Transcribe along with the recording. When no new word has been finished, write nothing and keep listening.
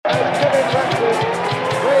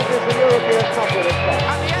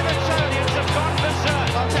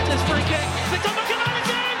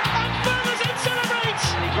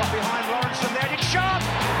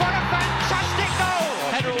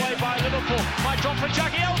drop for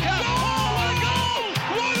Jagielka. Oh, what a goal!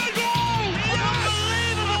 What a goal!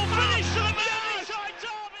 Unbelievable finish to the Merseyside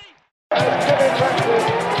derby.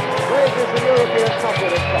 Raises the European Cup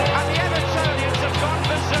with his club. And the Evertonians have gone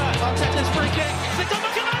berserk. Arteta's free kick. It's on the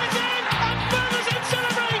command again, and Ferguson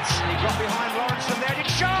celebrates. He got behind Lawrence and there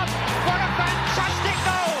it's Sharp. What a fantastic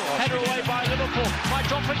goal! Header away by Liverpool. Might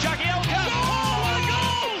drop for Jagielka. Oh, what a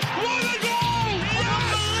goal! What a goal!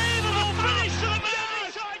 Unbelievable finish to the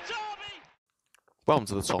Merseyside derby. Welcome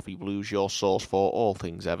to the Toffee Blues, your source for all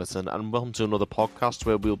things Everton, and welcome to another podcast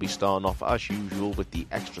where we'll be starting off as usual with the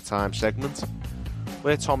extra time segment,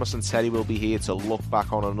 where Thomas and Terry will be here to look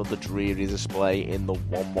back on another dreary display in the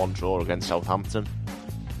 1-1 draw against Southampton.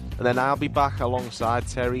 And then I'll be back alongside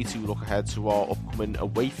Terry to look ahead to our upcoming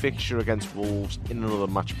away fixture against Wolves in another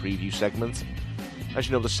match preview segment. As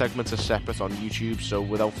you know, the segments are separate on YouTube, so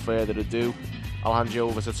without further ado, I'll hand you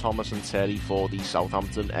over to Thomas and Terry for the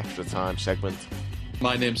Southampton extra time segment.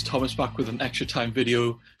 My name's Thomas, back with an extra time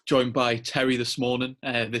video, joined by Terry this morning.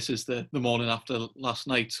 This is the morning after last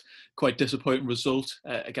night's quite disappointing result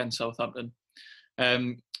against Southampton.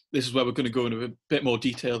 This is where we're going to go into a bit more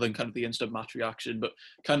detail than kind of the instant match reaction, but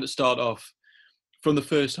kind of start off from the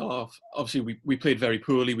first half. Obviously, we played very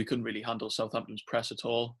poorly. We couldn't really handle Southampton's press at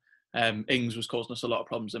all. Ings was causing us a lot of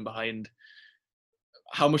problems in behind.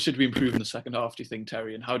 How much did we improve in the second half, do you think,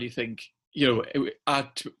 Terry? And how do you think,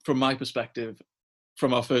 from my perspective,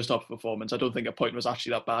 from our first half performance, I don't think a point was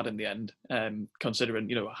actually that bad in the end, considering,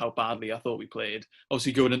 how badly I thought we played.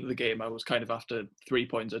 Obviously, going into the game, I was kind of after 3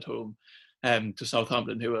 points at home to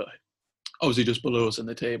Southampton, who are obviously just below us in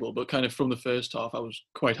the table. But kind of from the first half, I was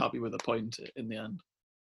quite happy with the point in the end.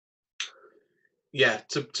 Yeah,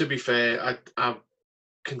 to be fair, I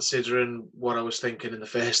considering what I was thinking in the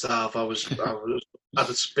first half, I had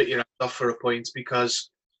to spit your head off for a point because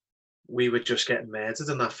we were just getting murdered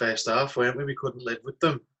in that first half, weren't we? We couldn't live with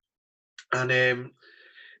them. And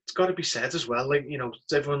it's got to be said as well,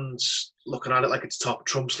 everyone's looking at it like it's top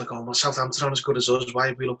trumps, like, oh, well, Southampton aren't as good as us. Why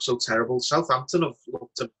do we look so terrible? Southampton have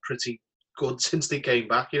looked pretty good since they came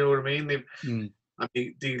back, you know what I mean?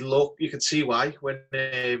 They look, you can see why when,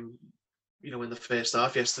 in the first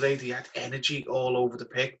half yesterday, they had energy all over the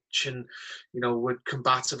pitch and, were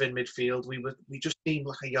combative in midfield. We just seemed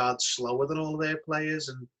like a yard slower than all their players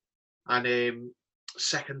and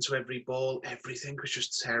second to every ball, everything was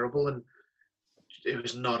just terrible and it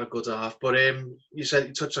was not a good half. But you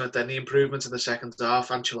touched on it then, the improvements in the second half.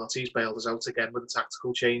 Ancelotti's bailed us out again with a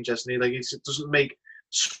tactical change, hasn't he? Like, it doesn't make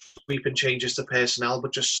sweeping changes to personnel,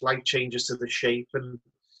 but just slight changes to the shape and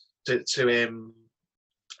to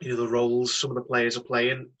the roles some of the players are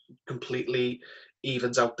playing completely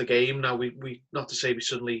evens out the game. Now we not to say we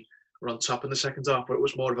suddenly were on top in the second half, but it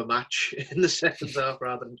was more of a match in the second half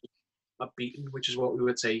rather than just a beating, which is what we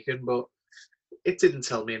were taking. But it didn't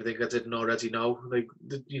tell me anything I didn't already know. Like,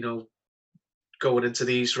 going into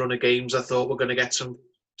these run of games, I thought we're going to get some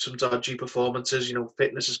dodgy performances.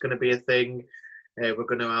 Fitness is going to be a thing. We're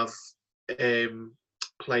going to have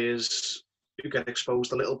players who get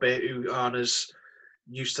exposed a little bit, who aren't as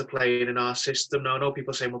used to playing in our system. Now, I know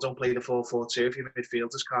people saying, well, don't play the 4-4-2 if your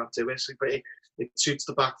midfielders can't do it. But it suits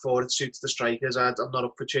the back four, it suits the strikers. I'm not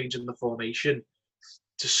up for changing the formation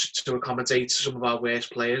to accommodate some of our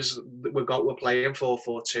worst players. We're playing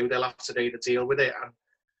 4-4-2. They'll have to either deal with it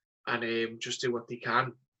and just do what they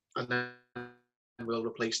can, and then we'll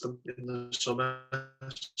replace them in the summer.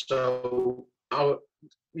 So,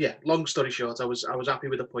 long story short, I was happy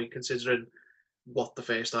with the point considering what the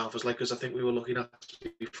first half was like, because I think we were looking at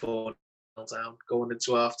before down going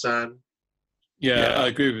into half time. Yeah, I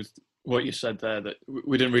agree with what you said there, that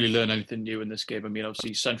we didn't really learn anything new in this game. I mean,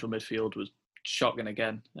 obviously central midfield was shocking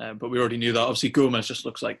again, but we already knew that. Obviously Gomez just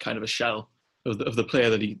looks like kind of a shell of the player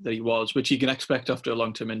that he was, which you can expect after a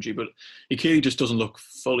long-term injury, but he clearly just doesn't look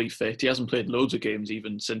fully fit. He hasn't played loads of games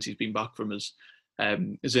even since he's been back from his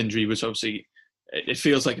injury, which obviously it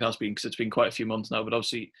feels like it has been because it's been quite a few months now, but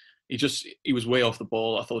obviously he was way off the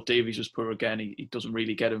ball. I thought Davies was poor again. He doesn't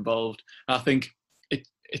really get involved. I think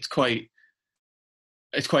it's quite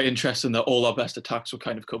interesting that all our best attacks were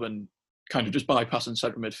kind of coming, kind of just bypassing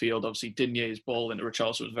central midfield. Obviously, Digne's ball into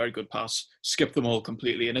Richarlison was a very good pass, skipped them all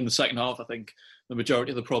completely. And in the second half, I think the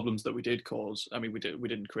majority of the problems that we did cause, I mean, we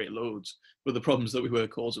didn't create loads, but the problems that we were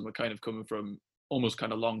causing were kind of coming from almost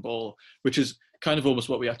kind of long ball, which is kind of almost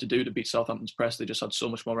what we had to do to beat Southampton's press. They just had so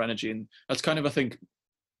much more energy, and that's kind of, I think,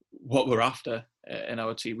 what we're after in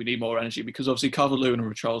our team. We need more energy because obviously Calvert-Lewin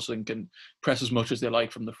and Richarlison can press as much as they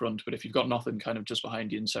like from the front, but if you've got nothing kind of just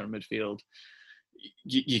behind you in centre midfield,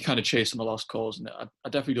 you kind of chase them a lost cause. And I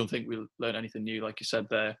definitely don't think we'll learn anything new, like you said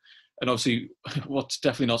there. And obviously, what's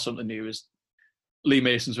definitely not something new is Lee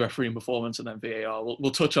Mason's refereeing performance and then VAR.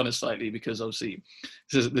 We'll touch on it slightly because obviously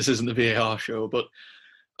this isn't the VAR show, but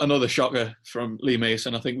another shocker from Lee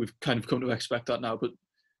Mason. I think we've kind of come to expect that now, but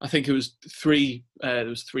I think it was there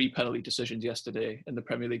was three penalty decisions yesterday in the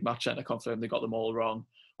Premier League match, and I confirmed they got them all wrong.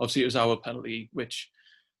 Obviously, it was our penalty, which,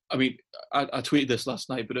 I mean, I tweeted this last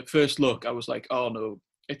night, but at first look, I was like, oh no,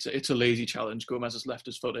 it's a lazy challenge. Gomez has left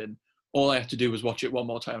his foot in. All I had to do was watch it one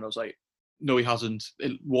more time, and I was like, no, he hasn't.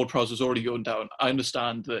 Ward-Prowse was already going down. I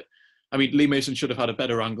understand that. I mean, Lee Mason should have had a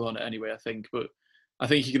better angle on it anyway, I think, but I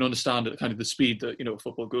think you can understand at kind of the speed that, you know,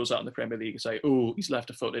 football goes at in the Premier League and say, oh, he's left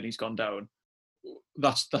a foot in, he's gone down.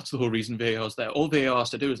 That's the whole reason VAR's there. All VAR has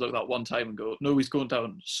to do is look that one time and go, no, he's going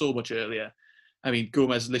down so much earlier. I mean,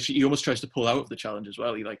 Gomez literally, he almost tries to pull out of the challenge as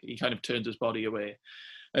well. He kind of turns his body away,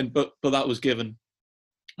 but that was given,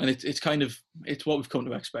 and it's what we've come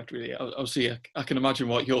to expect really. Obviously, I can imagine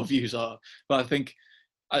what your views are, but I think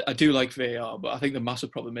I do like VAR, but I think the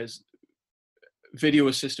massive problem is video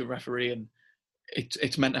assistant refereeing.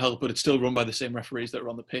 It's meant to help, but it's still run by the same referees that are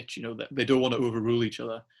on the pitch. You know, that they don't want to overrule each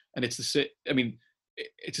other, and it's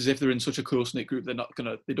it's as if they're in such a close-knit group. They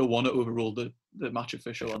don't want to overrule the match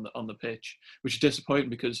official on the pitch, which is disappointing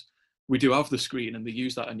because we do have the screen and they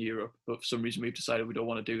use that in Europe, but for some reason we've decided we don't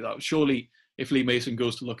want to do that. Surely, if Lee Mason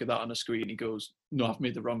goes to look at that on a screen, he goes, "No, I've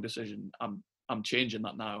made the wrong decision. I'm changing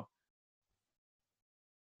that now."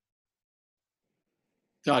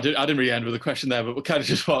 So I didn't really end with a question there, but kind of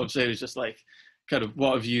just what I'm saying is just like, kind of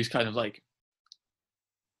what have you kind of like,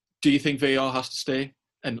 do you think VAR has to stay?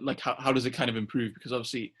 And like, how does it kind of improve? Because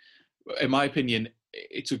obviously, in my opinion,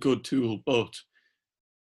 it's a good tool, but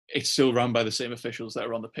it's still run by the same officials that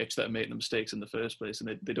are on the pitch that are making the mistakes in the first place,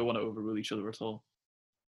 and they don't want to overrule each other at all.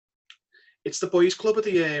 It's the boys' club of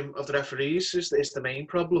the referees is the main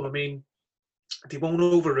problem. I mean, they won't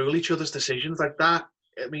overrule each other's decisions like that.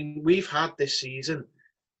 I mean, we've had this season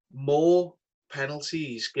more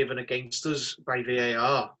penalties given against us by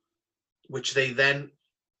VAR, which they then,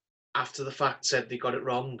 after the fact, said they got it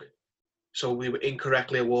wrong, so we were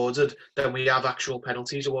incorrectly awarded, than we have actual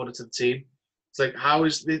penalties awarded to the team. It's like, how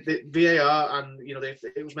is the VAR, and you know,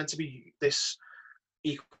 it was meant to be this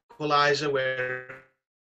equaliser where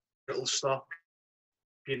it'll stop,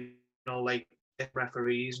 you know, like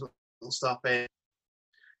referees, it'll stop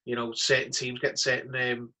you know, certain teams getting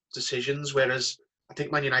certain decisions, whereas I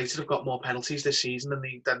think Man United have got more penalties this season than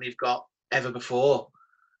they've got ever before,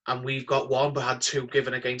 and we've got one but had two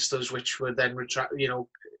given against us, which were then you know,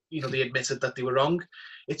 they admitted that they were wrong.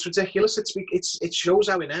 It's ridiculous. It shows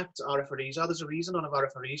how inept our referees are. There's a reason none of our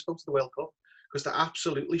referees go to the World Cup, because they're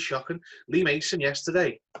absolutely shocking. Lee Mason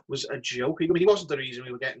yesterday was a joke. I mean, he wasn't the reason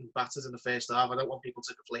we were getting battered in the first half. I don't want people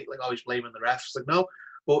to conflate, like, oh, he's blaming the refs. Like, no,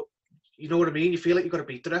 but you know what I mean? You feel like you've got to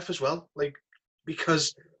beat the ref as well, like,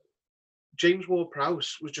 because James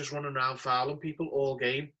Ward-Prowse was just running around fouling people all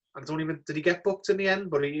game. I don't even, did he get booked in the end?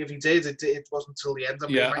 But if he did, it wasn't until the end.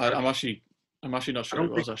 I'm actually not sure he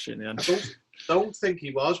was actually in the end. I don't think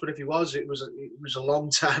he was, but if he was, it was a long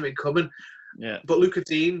time in coming. Yeah. But Luca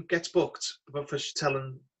Dean gets booked for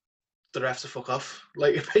telling the ref to fuck off.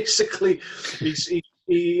 Like, basically,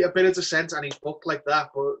 he a bit of dissent and he's booked like that.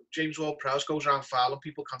 But James Ward-Prowse goes around fouling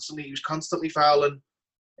people constantly. He was constantly fouling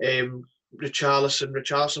Richarlison.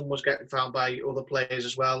 Richarlison was getting fouled by other players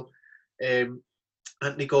as well.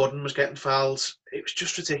 Anthony Gordon was getting fouled. It was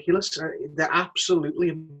just ridiculous. They're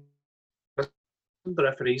absolutely the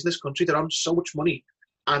referees in this country. They're on so much money,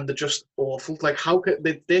 and they're just awful. Like, how could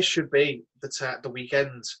this should be the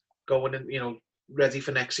weekend going in, you know, ready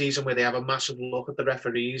for next season, where they have a massive look at the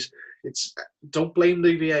referees. Don't blame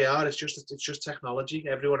the VAR. It's just technology.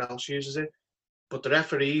 Everyone else uses it, but the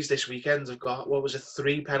referees this weekend have got, what was it,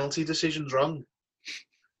 3 penalty decisions wrong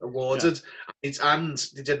awarded, and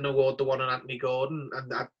they didn't award the one on Anthony Gordon,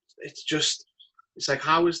 and it's like,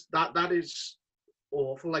 how is that? That is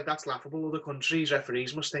awful. Like, that's laughable. Other countries'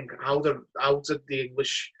 referees must think, how did the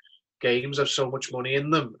English games have so much money in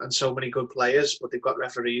them and so many good players, but they've got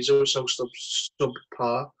referees who are so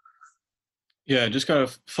subpar. Yeah, just kind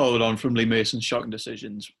of followed on from Lee Mason's shocking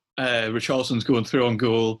decisions. Richarlison's going through on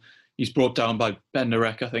goal. He's brought down by Ben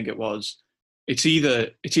Narek, I think it was. It's either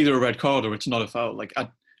a red card or it's not a foul. Like,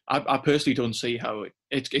 I personally don't see how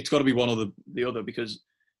it's got to be one or the other, because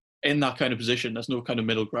in that kind of position, there's no kind of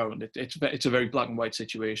middle ground. It's a very black and white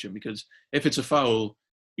situation, because if it's a foul,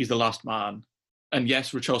 he's the last man. And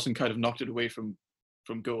yes, Richarlison kind of knocked it away from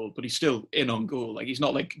goal, but he's still in on goal. Like, he's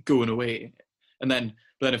not like going away. But then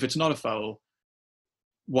if it's not a foul,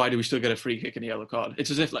 why do we still get a free kick and a yellow card?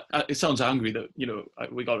 It's as if, like, it sounds angry that, you know,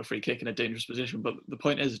 we got a free kick in a dangerous position, but the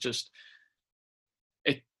point is just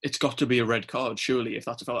it's got to be a red card, surely, if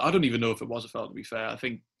that's a foul. I don't even know if it was a foul, to be fair. I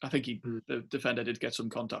think the defender did get some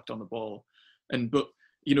contact on the ball. But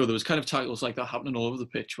you know, there was kind of tackles like that happening all over the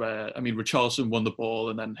pitch where, I mean, Richarlison won the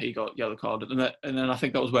ball and then he got yellow carded. And then I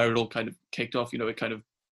think that was where it all kind of kicked off. You know, it kind of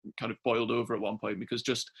boiled over at one point because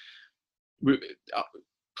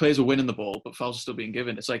players were winning the ball, but fouls are still being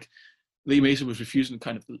given. It's like Lee Mason was refusing to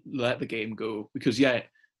kind of let the game go because, yeah,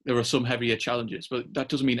 there are some heavier challenges, but that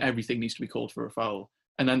doesn't mean everything needs to be called for a foul.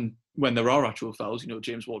 And then when there are actual fouls, you know,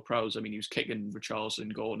 James Ward-Prowse, I mean, he was kicking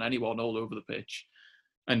Richarlison, Gordon, anyone all over the pitch.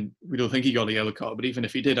 And we don't think he got a yellow card, but even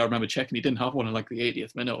if he did, I remember checking, he didn't have one in like the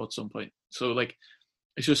 80th minute or at some point. So, like,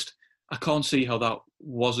 it's just, I can't see how that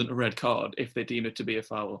wasn't a red card if they deem it to be a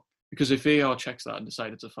foul. Because if VAR checks that and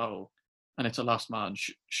decide it's a foul and it's a last man,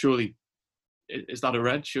 surely, is that a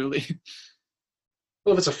red, surely?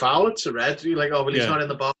 Well, if it's a foul, it's a red. You're like, oh, well, he's not in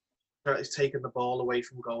the box. He's taking the ball away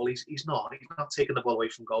from goal. He's not taking the ball away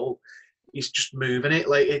from goal. He's just moving it.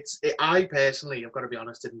 Like I personally, I've got to be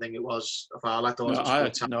honest, didn't think it was a foul. I thought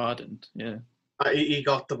I didn't. Yeah, he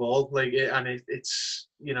got the ball it's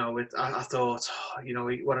you know I thought you know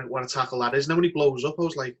what a tackle that is. And then when he blows up, I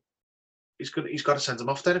was like, he's got to send him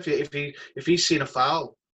off. Then if he's seen a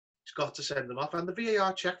foul, he's got to send him off. And the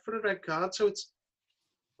VAR checked for a red card, so it's.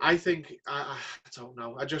 I think, I don't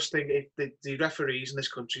know. I just think the referees in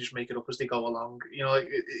this country just make it up as they go along. You know,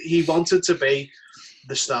 he wanted to be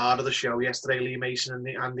the star of the show yesterday, Lee Mason,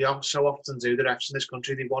 and they so often do. The refs in this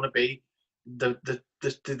country, they want to be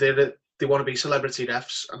they want to be celebrity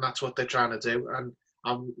refs, and that's what they're trying to do. And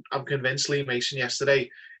I'm convinced Lee Mason yesterday,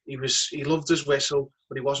 he loved his whistle,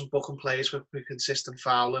 but he wasn't booking players for consistent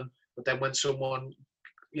fouling. But then when someone,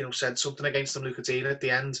 you know, said something against him, Lucadine at the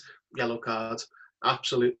end, yellow card.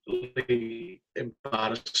 Absolutely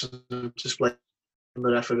embarrassing display from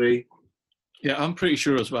the referee. Yeah, I'm pretty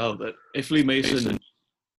sure as well that if Lee Mason,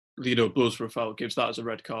 you know, blows for a foul, gives that as a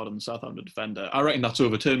red card on the Southampton defender, I reckon that's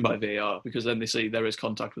overturned by VAR because then they say there is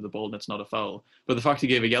contact with the ball and it's not a foul. But the fact he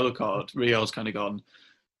gave a yellow card, VAR's kind of gone,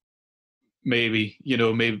 maybe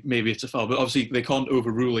it's a foul. But obviously they can't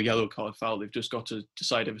overrule a yellow card foul. They've just got to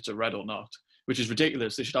decide if it's a red or not, which is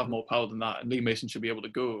ridiculous. They should have more power than that. And Lee Mason should be able to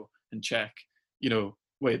go and check, you know,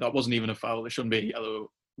 wait, that wasn't even a foul. It shouldn't be a yellow,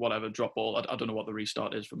 whatever, drop ball. I don't know what the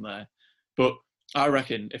restart is from there. But I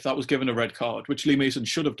reckon if that was given a red card, which Lee Mason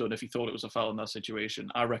should have done if he thought it was a foul in that situation,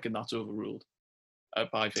 I reckon that's overruled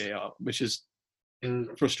by VAR, which is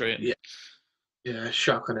frustrating. Yeah,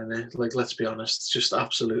 shocking, isn't it? Like, let's be honest, it's just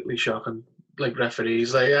absolutely shocking. Like,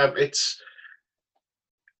 referees, like,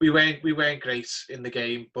 we weren't great in the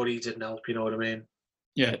game, but he didn't help. You know what I mean?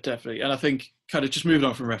 Yeah, definitely. And I think kind of just moving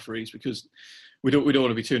on from referees because we don't want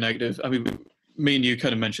to be too negative. I mean, me and you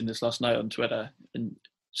kind of mentioned this last night on Twitter, and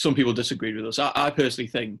some people disagreed with us. I personally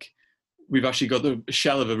think we've actually got the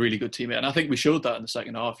shell of a really good team, and I think we showed that in the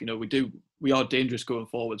second half. You know, we are dangerous going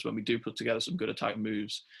forwards when we do put together some good attacking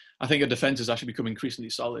moves. I think our defence has actually become increasingly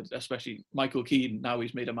solid, especially Michael Keane. Now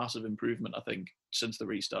he's made a massive improvement, I think, since the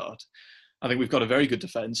restart. I think we've got a very good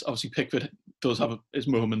defence. Obviously, Pickford does have his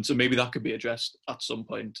moments, and maybe that could be addressed at some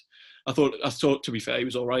point. I thought, to be fair, he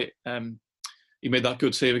was all right. He made that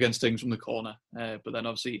good save against Ings from the corner. But then,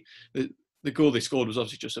 obviously, the goal they scored was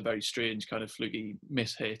obviously just a very strange kind of fluky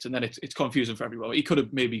miss-hit. And then it's confusing for everyone. He could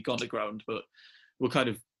have maybe gone to ground, but we'll kind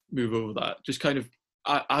of move over that. Just kind of,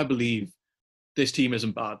 I believe this team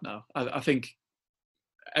isn't bad now. I think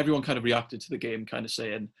everyone kind of reacted to the game kind of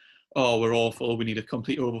saying, oh, we're awful, we need a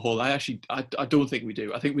complete overhaul. I don't think we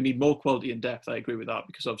do. I think we need more quality and depth. I agree with that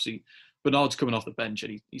because obviously Bernard's coming off the bench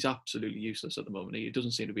and he's absolutely useless at the moment. He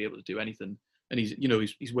doesn't seem to be able to do anything. And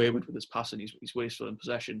he's wayward with his passing, he's wasteful in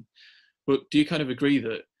possession. But do you kind of agree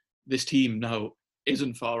that this team now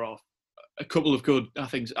isn't far off a couple of good, I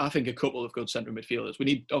think a couple of good central midfielders? We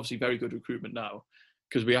need obviously very good recruitment now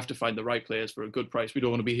because we have to find the right players for a good price. We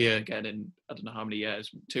don't want to be here again in, I don't know how many years,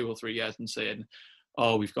 2 or 3 years and saying,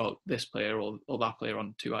 oh, we've got this player or that player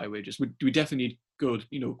on too high wages. We definitely need good,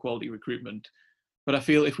 quality recruitment. But I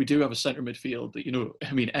feel if we do have a centre midfield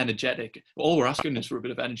that, energetic, all we're asking is for a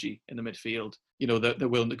bit of energy in the midfield. They're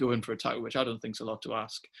willing to go in for a tackle, which I don't think is a lot to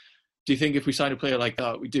ask. Do you think if we sign a player like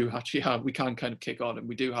that, we can kind of kick on and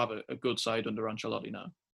we do have a good side under Ancelotti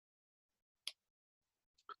now?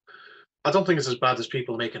 I don't think it's as bad as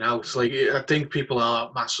people are making out. I think people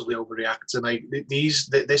are massively overreacting.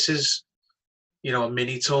 This is, a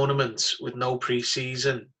mini tournament with no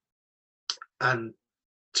pre-season, and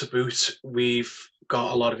to boot, we've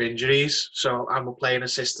got a lot of injuries. So we're playing a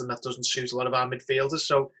system that doesn't suit a lot of our midfielders.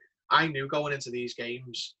 So I knew going into these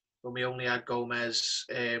games when we only had Gomez,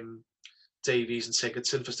 Davies and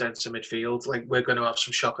Sigurdsson for centre midfield. Like, we're going to have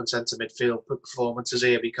some shocking centre midfield performances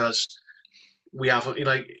here because we haven't,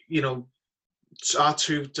 our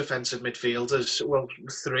two defensive midfielders, well,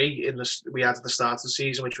 three we had at the start of the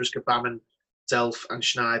season, which was Gbamin, Delph and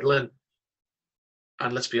Schneiderlin.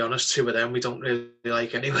 And let's be honest, two of them we don't really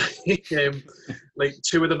like anyway. Like,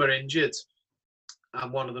 two of them are injured,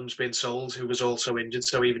 and one of them's been sold, who was also injured.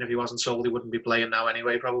 So even if he wasn't sold, he wouldn't be playing now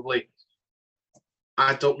anyway, probably.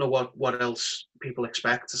 I don't know what else people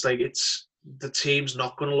expect. It's like, the team's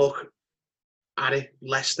not going to look at it.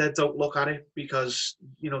 Leicester don't look at it because,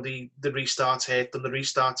 the restarts hurt them. The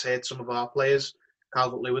restarts hurt some of our players.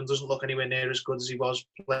 Calvert-Lewin doesn't look anywhere near as good as he was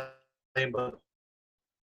playing, but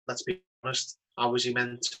let's be honest, how was he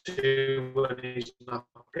meant to when he's not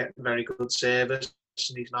getting very good service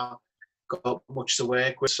and he's not got much to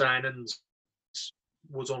work with? Signings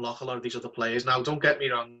would unlock a lot of these other players. Now, don't get me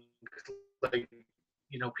wrong, like,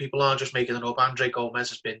 people aren't just making it up. Andre Gomez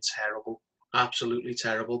has been terrible, absolutely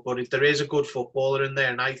terrible. But if there is a good footballer in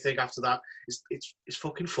there, and I think after that, his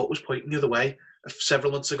fucking foot was pointing the other way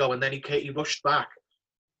several months ago, and then he rushed back,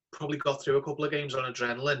 probably got through a couple of games on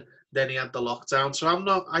adrenaline. Then he had the lockdown. So I'm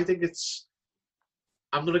not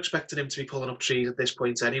expecting him to be pulling up trees at this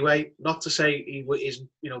point anyway. Not to say he isn't,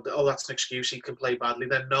 that's an excuse, he can play badly.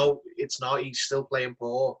 Then no, it's not. He's still playing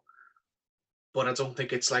poor. But I don't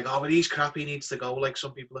think it's like, but he's crap, he needs to go, like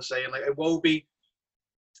some people are saying. Like, Iwobi,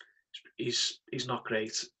 he's not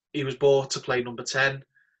great. He was bought to play number 10,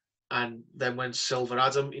 and then when Silver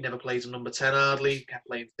had him, he never played a number 10 hardly, kept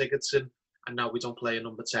playing Sigurdsson, and now we don't play a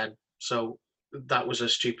number 10. So that was a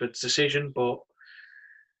stupid decision, but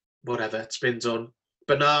whatever, it's been done.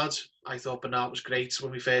 Bernard, I thought Bernard was great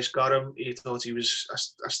when we first got him. I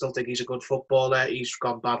still think he's a good footballer. He's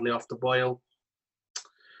gone badly off the boil.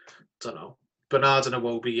 Don't know. Bernard and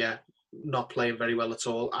Iwobi, not playing very well at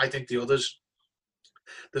all. I think the others,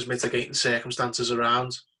 there's mitigating circumstances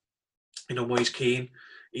around. Moise Keane,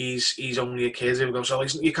 he's only a kid.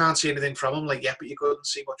 You can't see anything from him. Like, yeah, but you couldn't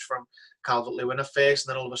see much from Calvert-Lewin at first,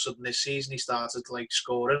 and then all of a sudden this season he started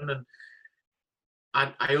scoring, and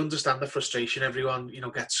I understand the frustration. Everyone,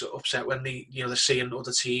 gets upset when they're seeing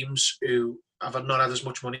other teams who have not had as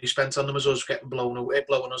much money spent on them as us getting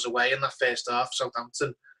blowing us away in that first half.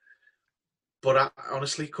 Southampton. But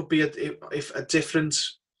honestly, could be a different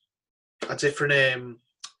how can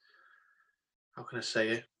I say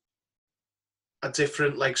it? A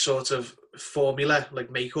different sort of formula,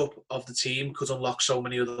 makeup of the team could unlock so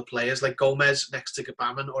many other players. Like Gomez next to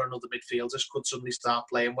Gbamin or another midfielder could suddenly start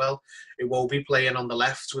playing well. It won't be playing on the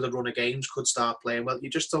left with a run of games, could start playing well.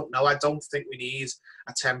 You just don't know. I don't think we need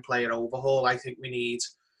a 10-player overhaul. I think we need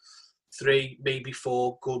 3, maybe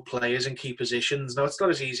 4 good players in key positions. Now, it's not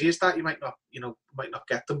as easy as that. You might not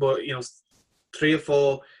get them, but 3 or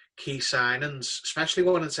 4 key signings, especially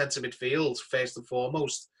one in centre midfield, first and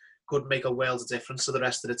foremost, could make a world of difference to the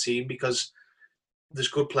rest of the team because there's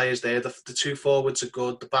good players there. The 2 forwards are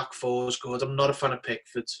good. The back 4 is good. I'm not a fan of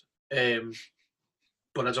Pickford,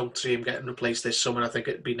 but I don't see him getting replaced this summer. I think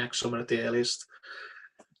it'd be next summer at the earliest.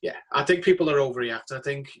 Yeah, I think people are overreacting. I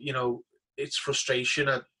think it's frustration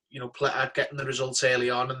at getting the results early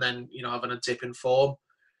on and then, having a dip in form.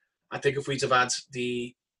 I think if we'd have had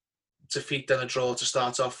the defeat and a draw to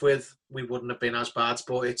start off with, we wouldn't have been as bad,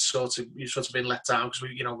 but you've sort of been let down because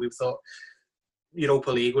we thought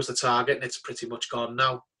Europa League was the target and it's pretty much gone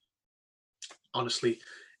now. Honestly,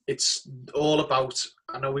 it's all about,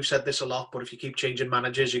 I know we've said this a lot, but if you keep changing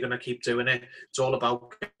managers, you're going to keep doing it. It's all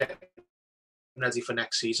about getting ready for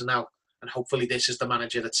next season now. And hopefully this is the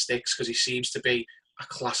manager that sticks because he seems to be a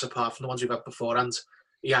class apart from the ones we've had beforehand.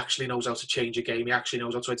 He actually knows how to change a game. He actually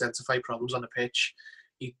knows how to identify problems on the pitch.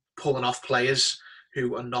 He's pulling off players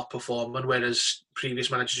who are not performing, whereas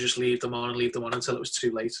previous managers just leave them on until it was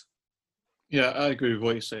too late. Yeah, I agree with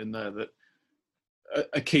what you're saying there, that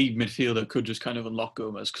a key midfielder could just kind of unlock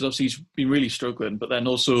Gomez, because obviously he's been really struggling, but then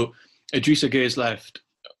also Idrissa Gueye's left.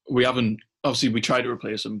 We tried to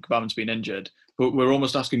replace him, Gbamin's been injured, but we're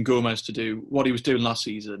almost asking Gomez to do what he was doing last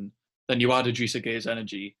season. Then you add Idrissa Gueye's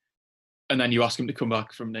energy, and then you ask him to come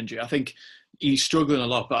back from an injury. I think he's struggling a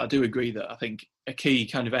lot, but I do agree that I think a key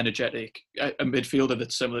kind of energetic, a midfielder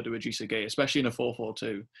that's similar to Idrissa Gueye, especially in a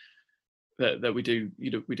 4-4-2 that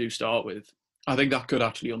we do start with, I think that could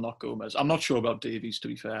actually unlock Gomez. I'm not sure about Davies, to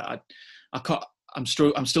be fair. I'm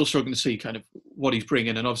still struggling to see kind of what he's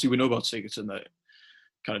bringing, and obviously we know about Sigurdsson that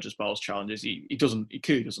kind of just battles challenges. He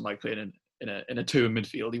clearly doesn't like playing in a 2 in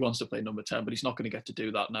midfield. He wants to play number 10, but he's not going to get to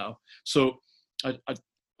do that now. So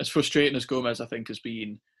as frustrating as Gomez I think has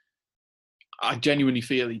been, I genuinely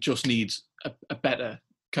feel he just needs a better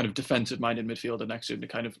kind of defensive-minded midfielder next to him to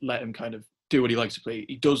kind of let him kind of do what he likes to play.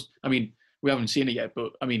 He does. I mean, we haven't seen it yet,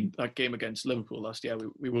 but I mean, that game against Liverpool last year,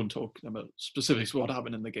 we won't talk about specifics of what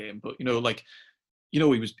happened in the game, but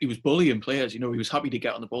he was bullying players. He was happy to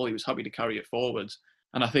get on the ball. He was happy to carry it forwards,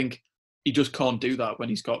 and I think he just can't do that when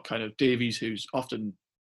he's got kind of Davies, who's often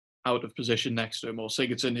out of position next to him, or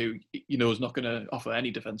Sigurdsson, who is not going to offer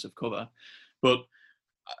any defensive cover. But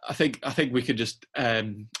I think we could just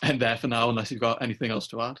end there for now, unless you've got anything else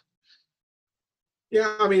to add.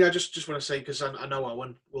 Yeah, I mean, I just want to say, because I know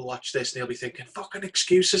Owen will watch this and he'll be thinking, fucking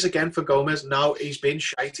excuses again for Gomez. No, he's been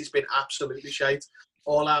shite. He's been absolutely shite.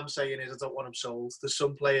 All I'm saying is I don't want him sold. There's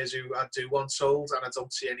some players who I do want sold and I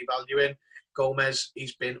don't see any value in. Gomez,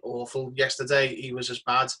 he's been awful. Yesterday, he was as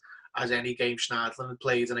bad as any game Schneiderlin had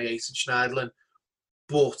played, and I hated Schneiderlin.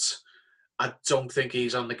 But I don't think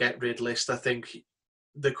he's on the get-rid list. I think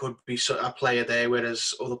there could be a player there,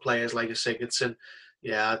 whereas other players like a Sigurdsson,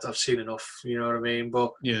 yeah, I've seen enough, you know what I mean?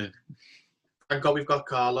 But yeah, thank God we've got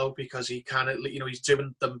Carlo, because he can, he's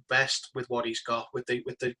doing the best with what he's got, with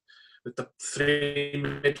the three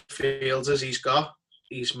midfielders he's got.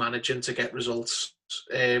 He's managing to get results,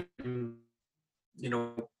 getting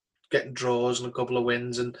draws and a couple of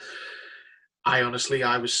wins. And I was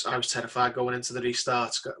terrified going into the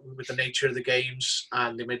restart with the nature of the games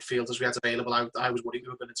and the midfielders we had available. I was worried we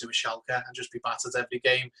were going to do a Schalke and just be battered every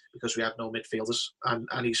game because we had no midfielders. And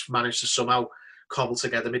he's managed to somehow cobble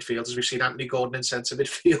together midfielders. We've seen Anthony Gordon in centre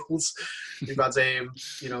midfields. We've had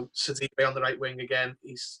Sidibe on the right wing again.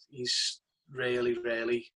 He's really,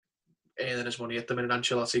 really earning his money at the minute,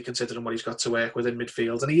 Ancelotti, considering what he's got to work with in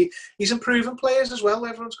midfield. And he's improving players as well.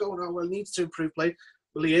 Everyone's going, oh, well, he needs to improve play.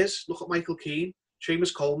 Well, he is. Look at Michael Keane.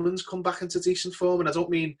 Seamus Coleman's come back into decent form, and I don't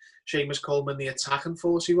mean Seamus Coleman the attacking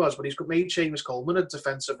force he was, but he's made Seamus Coleman a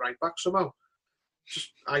defensive right back somehow.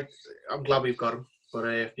 I'm glad we've got him, but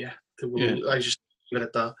I just leave it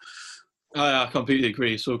at that. I completely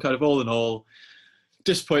agree. So kind of all in all,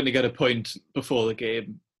 disappointing to get a point before the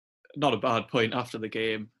game. Not a bad point after the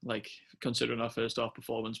game, like considering our first half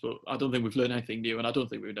performance, but I don't think we've learned anything new, and I don't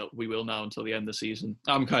think we will now until the end of the season.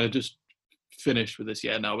 I'm kind of just finished with this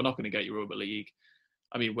year now. We're not going to get Europa League.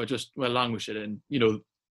 I mean, we're languishing in,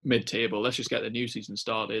 mid-table. Let's just get the new season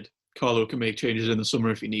started. Carlo can make changes in the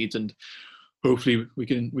summer if he needs, and hopefully we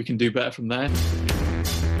can do better from there.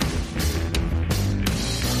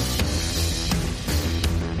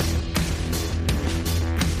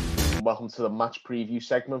 Welcome to the match preview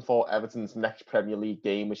segment for Everton's next Premier League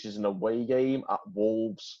game, which is an away game at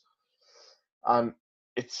Wolves. And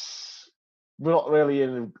we're not really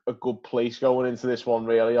in a good place going into this one,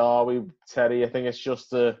 really, are we, Terry? I think it's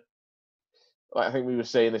just I think we were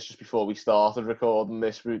saying this just before we started recording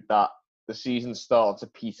this, that the season's starting to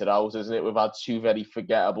peter out, isn't it? We've had two very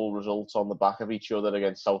forgettable results on the back of each other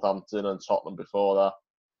against Southampton and Tottenham before that.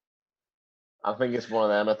 I think it's one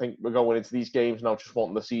of them. I think we're going into these games now just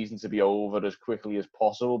wanting the season to be over as quickly as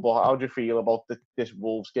possible. But how do you feel about this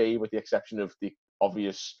Wolves game, with the exception of the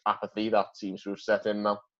obvious apathy that seems to have set in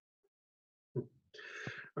now? I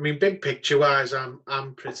mean, big picture-wise, I'm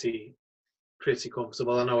pretty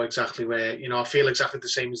comfortable. I know exactly where, I feel exactly the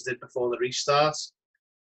same as I did before the restart.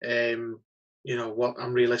 What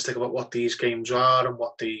I'm realistic about what these games are and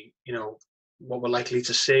what what we're likely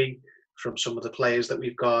to see from some of the players that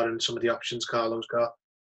we've got and some of the options Carlo's got.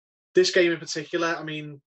 This game in particular, I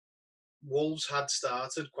mean, Wolves had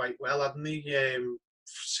started quite well, hadn't they,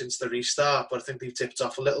 since the restart, but I think they've tipped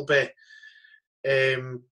off a little bit.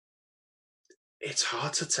 It's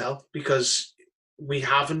hard to tell because we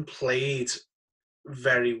haven't played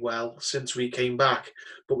very well since we came back,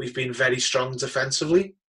 but we've been very strong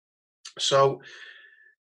defensively. So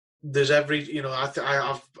there's I'm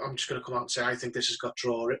just going to come out and say I think this has got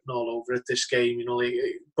draw written all over it, this game.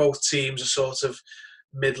 Both teams are sort of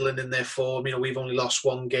middling in their form. We've only lost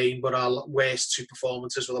one game, but our worst two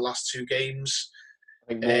performances were the last two games.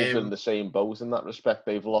 I think Wolves are in the same boat in that respect.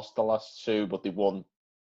 They've lost the last two, but they won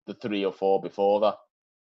the 3 or 4 before that.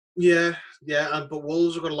 Yeah, but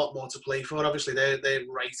Wolves have got a lot more to play for. Obviously, they're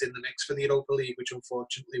right in the mix for the Europa League, which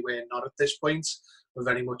unfortunately we're not at this point. We're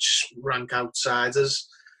very much rank outsiders.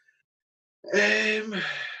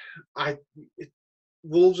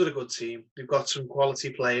 Wolves are a good team. They've got some quality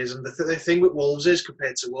players, and the thing with Wolves is,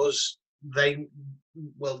 compared to us, they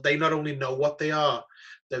not only know what they are,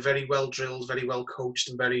 they're very well drilled, very well coached,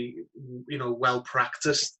 and very well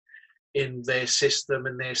practiced in their system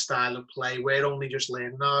and their style of play. We're only just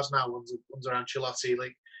learning ours now under Ancelotti.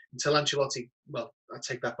 Until Ancelotti, I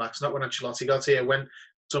take that back. It's not when Ancelotti got here. When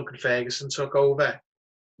Duncan Ferguson took over,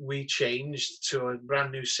 we changed to a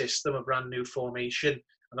brand new system, a brand new formation,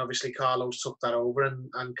 and obviously Carlos took that over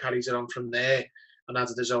and carries it on from there and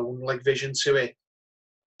added his own like vision to it.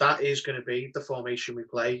 That is going to be the formation we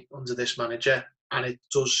play under this manager, and it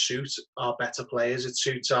does suit our better players. It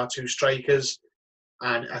suits our two strikers,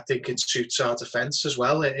 and I think it suits our defence as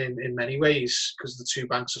well in many ways, because the two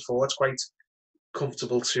banks of forwards quite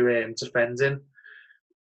comfortable to defend in,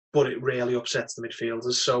 but it really upsets the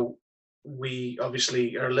midfielders. So we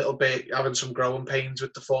obviously are a little bit having some growing pains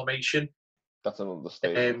with the formation. That's an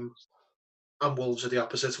understatement. And Wolves are the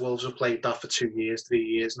opposite. Wolves have played that for 2 years, 3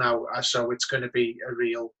 years now, so it's going to be a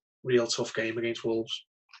real tough game against Wolves.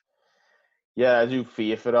 Yeah, I do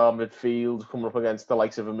fear for our midfield coming up against the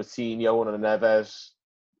likes of a Moutinho and a Neves.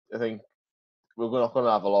 I think we're not going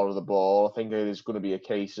to have a lot of the ball. I think it is going to be a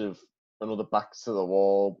case of another backs to the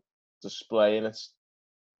wall display, and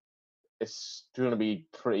it's going to be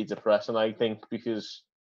pretty depressing, I think, because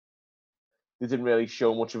they didn't really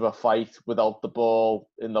show much of a fight without the ball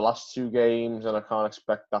in the last 2 games, and I can't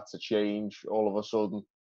expect that to change all of a sudden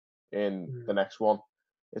in the next one.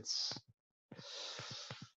 It's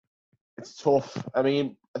tough. I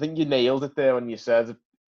mean, I think you nailed it there when you said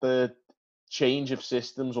the change of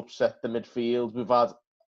systems upset the midfield. We've had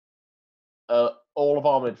all of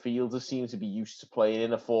our midfielders seem to be used to playing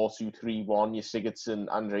in a 4-2-3-1. Your Sigurdsson,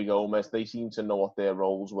 Andre Gomes, they seem to know what their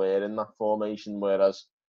roles were in that formation, whereas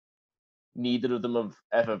neither of them have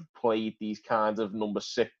ever played these kinds of number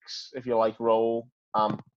 6, if you like, role.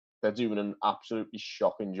 They're doing an absolutely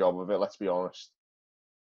shocking job of it, let's be honest.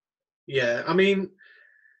 Yeah, I mean,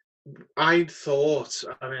 I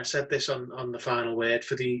said this on the final word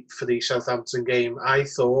for the Southampton game. I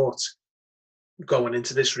thought going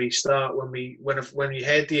into this restart, when we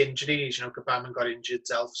heard the injuries, Gbamin got injured,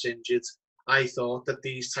 Delph's injured, I thought that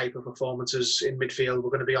these type of performances in midfield were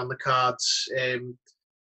going to be on the cards,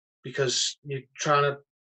 because you're trying to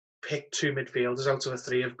pick 2 midfielders out of a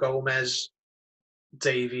 3 of Gomez,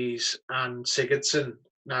 Davies and Sigurdsson.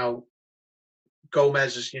 Now,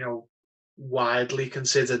 Gomez is, widely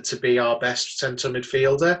considered to be our best centre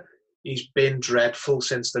midfielder. He's been dreadful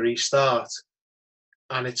since the restart,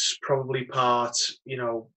 and it's probably part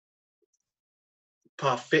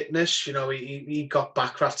fitness. He got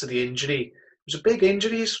back after the injury. It was a big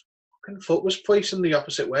injury. His fucking foot was facing the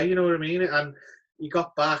opposite way, you know what I mean? And he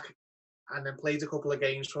got back and then played a couple of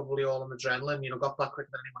games, probably all on adrenaline, got back quicker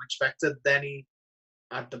than anyone expected. Then he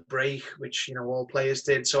had the break, which, all players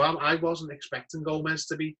did. So I wasn't expecting Gomez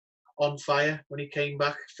to be on fire when he came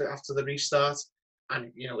back after the restart.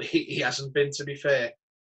 And, he hasn't been, to be fair.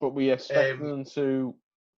 But we expect him to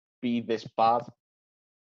be this bad?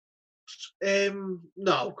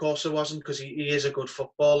 No, of course it wasn't, because he is a good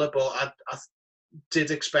footballer, but I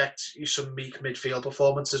did expect some meek midfield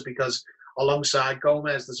performances, because alongside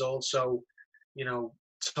Gomez, there's also,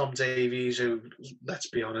 Tom Davies, who, let's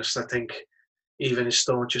be honest, I think even his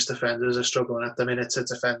staunchest defenders are struggling at the minute to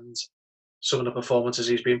defend some of the performances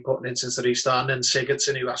he's been putting in since the restart, and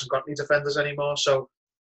Sigurdsson, who hasn't got any defenders anymore. So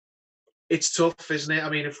it's tough, isn't it? I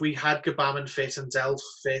mean, if we had Gbamin fit and Delph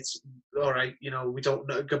fit, all right, we don't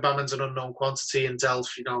know. Gbamin's an unknown quantity, and Delph,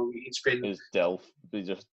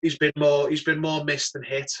 he's been more missed than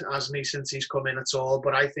hit, hasn't he, since he's come in at all.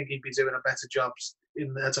 But I think he'd be doing a better job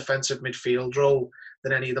in a defensive midfield role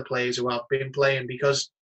than any of the players who have been playing, because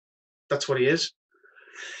that's what he is.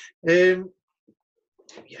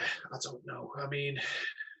 Yeah, I don't know. I mean,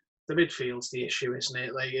 the midfield's the issue, isn't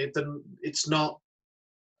it? Like, it's not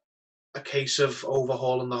a case of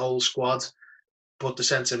overhauling the whole squad, but the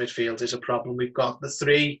centre midfield is a problem. We've got the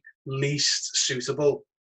 3 least suitable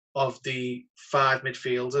of the 5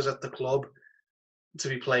 midfielders at the club to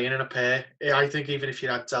be playing in a pair. I think even if you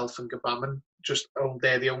had Delph and Gbamin,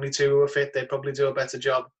 they're the only 2 who are fit, they'd probably do a better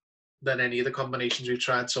job than any of the combinations we've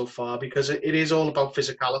tried so far, because it is all about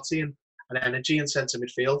physicality and energy in centre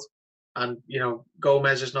midfield. And,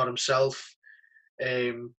 Gomez is not himself.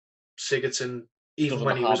 Sigurdsson, even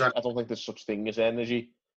when he was at... I don't think there's such thing as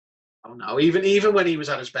energy. Oh no, even when he was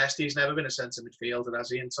at his best, he's never been a centre midfielder, has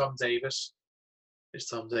he? And Tom Davies is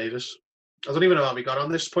Tom Davies. I don't even know how we got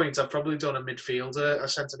on this point. I've probably done a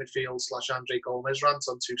centre midfield / Andre Gomes rant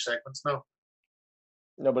on 2 segments now.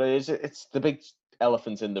 No, but it's the big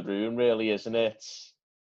elephant in the room, really, isn't it? It's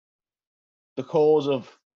the cause of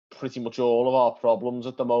pretty much all of our problems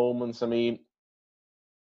at the moment. I mean,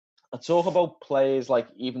 I talk about players like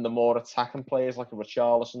even the more attacking players like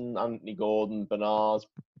Richarlison, Anthony Gordon, Bernard,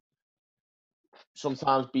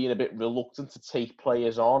 sometimes being a bit reluctant to take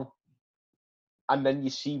players on. And then you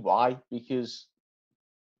see why, because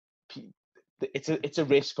it's a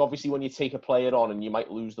risk, obviously, when you take a player on and you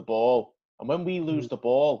might lose the ball. And when we lose the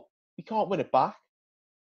ball, we can't win it back.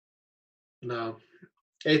 No.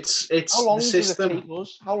 It's How long the does it system. take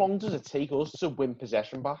us? How long does it take us to win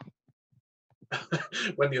possession back?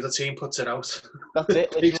 When the other team puts it out. That's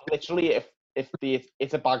it. Literally, if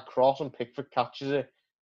it's a bad cross and Pickford catches it,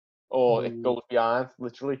 or it goes behind,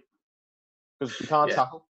 literally, because we can't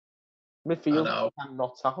tackle. Midfield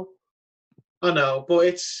cannot tackle. I know, but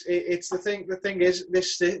it's the thing. The thing is,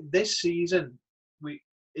 this season, we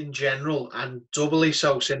in general, and doubly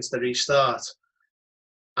so since the restart.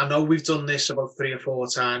 I know we've done this about 3 or 4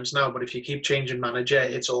 times now, but if you keep changing manager,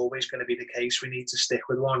 it's always going to be the case. We need to stick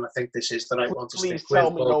with one. I think this is the right one to stick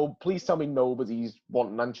with. Please tell me nobody's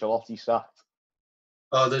wanting Ancelotti sacked.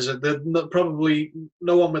 Oh, there's probably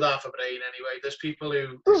no one with half a brain anyway. There's people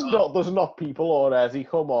who... There's not people already,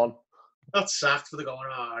 come on. Not sacked for the going,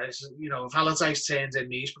 if Allardyce turns in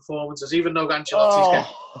these performances, even though Ancelotti's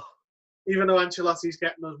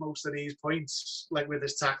getting us most of these points, like with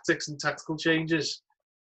his tactics and tactical changes.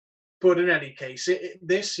 But in any case,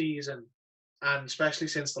 this season, and especially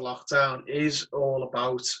since the lockdown, is all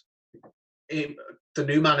about the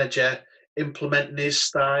new manager implementing his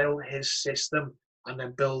style, his system, and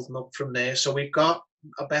then building up from there. So we've got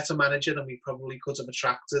a better manager than we probably could have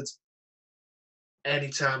attracted any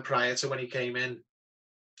time prior to when he came in.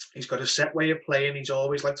 He's got a set way of playing. He's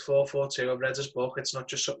always liked 4-4-2. I've read his book. It's not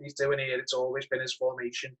just something he's doing here. It's always been his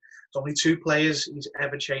formation. There's only 2 players he's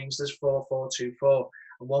ever changed his 4-4-2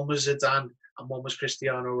 and one was Zidane and one was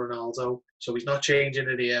Cristiano Ronaldo. So he's not changing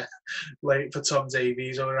it here like for Tom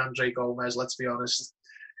Davies or Andre Gomez, let's be honest.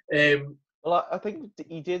 Well, I think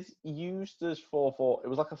he used his 4-4. It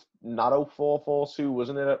was like a narrow 4-4-2,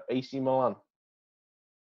 wasn't it, at AC Milan?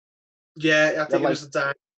 Yeah, I think it was the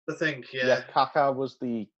diamond, I think, yeah. Yeah, Kaká was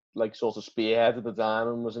the sort of spearhead of the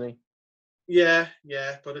diamond, wasn't he? Yeah,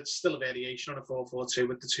 but it's still a variation on a 4-4-2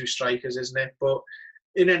 with the 2 strikers, isn't it? But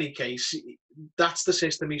in any case, that's the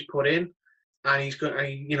system he's put in, and he's got,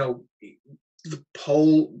 the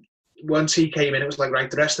whole. Once he came in, it was like, right,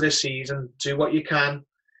 the rest of this season, do what you can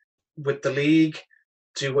with the league,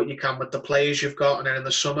 do what you can with the players you've got, and then in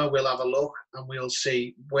the summer we'll have a look and we'll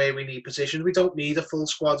see where we need positions. We don't need a full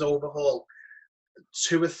squad overhaul.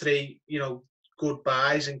 2 or 3, good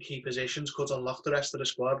buys in key positions could unlock the rest of the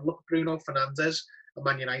squad. Look, Bruno Fernandes and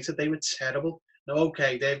Man United, they were terrible. Now,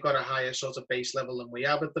 okay, they've got a higher sort of base level than we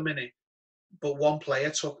have at the minute, but one player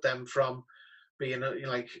took them from being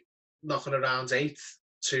knocking around 8th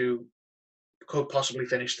to could possibly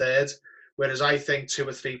finish 3rd. Whereas I think 2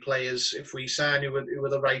 or 3 players, if we sign who were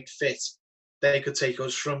the right fit, they could take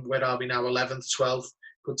us from where are we now, 11th, 12th,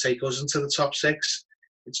 could take us into the top 6.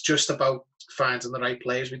 It's just about finding the right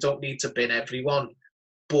players. We don't need to bin everyone,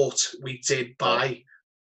 but we did buy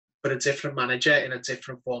for a different manager in a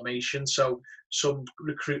different formation. So some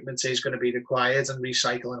recruitment is going to be required and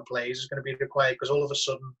recycling of players is going to be required, because all of a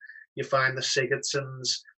sudden you find the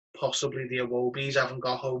Sigurdssons, possibly the Iwobis haven't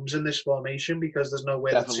got homes in this formation because there's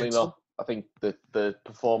nowhere to Definitely not. I think the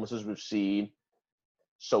performances we've seen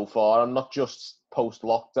so far, and not just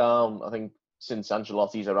post-lockdown, I think since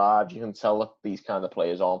Ancelotti's arrived, you can tell that these kind of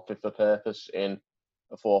players aren't fit for purpose in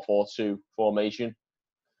a 4-4-2 formation.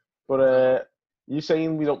 But you're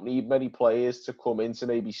saying we don't need many players to come in to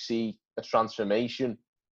maybe see a transformation.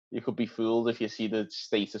 You could be fooled if you see the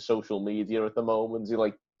state of social media at the moment.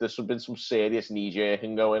 There's been some serious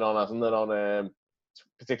knee-jerking going on, hasn't there, on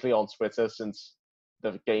particularly on Twitter since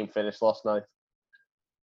the game finished last night.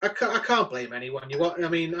 I can't blame anyone. I don't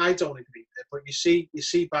agree with it, but you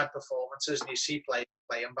see bad performances and you see playing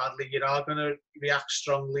badly. You are going to react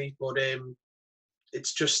strongly, but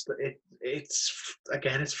it's just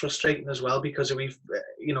it's frustrating as well, because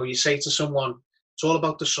you say to someone it's all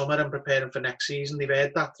about the summer and preparing for next season. They've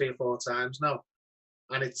heard that 3 or 4 times now,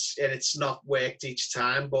 and it's not worked each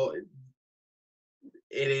time. But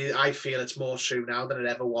it is. I feel it's more true now than it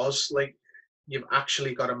ever was. You've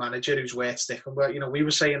actually got a manager who's worth sticking with. We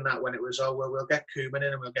were saying that when it was, we'll get Koeman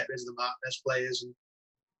in and we'll get rid of the Martinez players and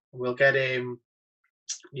we'll get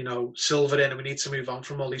Silva in, and we need to move on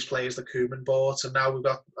from all these players that Koeman bought. And now we've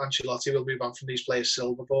got Ancelotti, we'll move on from these players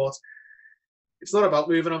Silva bought. It's not about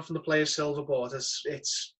moving on from the players Silva bought.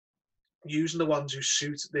 It's using the ones who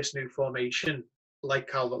suit this new formation, like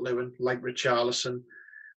Calvert-Lewin, like Richarlison,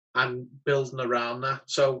 and building around that.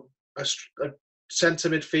 So a centre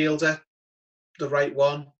midfielder, the right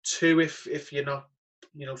one. 2 if you're not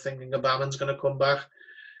thinking Aubameyang's going to come back,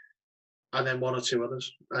 and then 1 or 2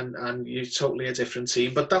 others, and you're totally a different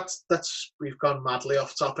team. But that's we've gone madly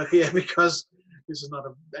off topic here, because this is not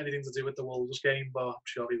anything to do with the Wolves game, but I'm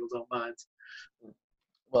sure people don't mind.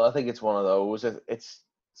 Well, I think it's one of those. It's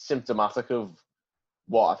symptomatic of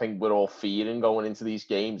what I think we're all fearing going into these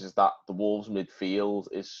games is that the Wolves midfield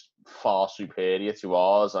is far superior to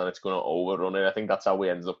ours, and it's going to overrun it. I think that's how we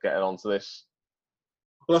ended up getting onto this.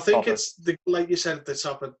 Well, I think it's like you said at the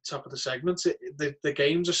top of the segment. The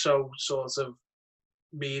games are so sort of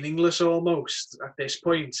meaningless almost at this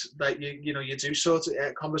point that you do sort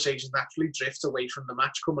of conversations naturally drift away from the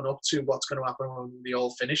match coming up to what's going to happen when we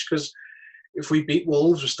all finish. Because if we beat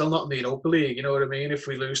Wolves, we're still not in the Europa League. You know what I mean? If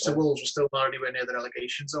we lose to Wolves, we're still not anywhere near the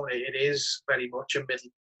relegation zone. It is very much a middle.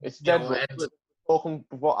 It's dead rubbers. Talking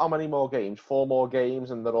how many more games? 4 more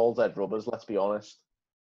games, and they're all dead rubbers. Let's be honest.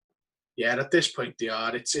 Yeah, at this point they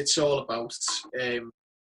are. It's all about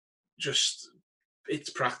just it's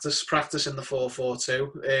practice in the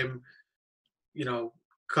 4-4-2.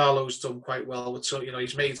 Carlo's done quite well with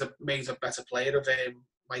he's made a better player of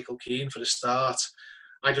Michael Keane for the start.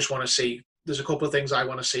 I just want to see. There's a couple of things I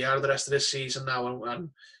want to see out of the rest of this season now, and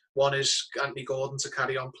one is Anthony Gordon to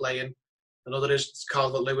carry on playing. Another is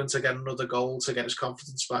Calvert-Lewin to get another goal to get his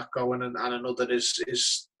confidence back going, and another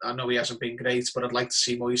is I know he hasn't been great, but I'd like to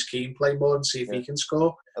see Moise Keane play more and see if he can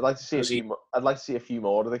score. I'd like to see a few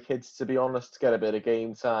more of the kids, to be honest, to get a bit of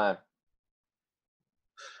game time.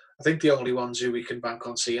 I think the only ones who we can bank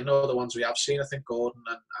on seeing are the ones we have seen. I think Gordon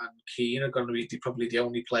and Keane are going to be probably the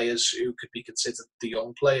only players who could be considered the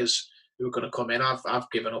young players who are going to come in. I've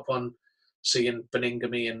given up on seeing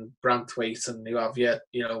Beningame and Branthwaite and who have yet,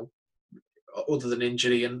 other than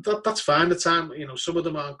injury, and that's fine. The time, some of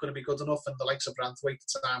them aren't going to be good enough, and the likes of Branthwaite,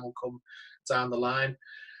 the time will come down the line.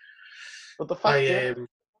 But the fact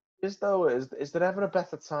is there ever a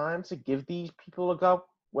better time to give these people a go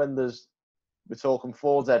when we're talking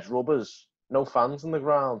 4 dead rubbers, no fans on the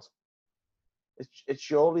ground? It's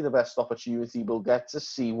surely the best opportunity we'll get to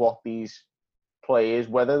see what these players,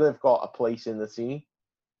 whether they've got a place in the team.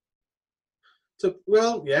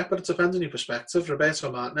 Well, yeah, but it depends on your perspective.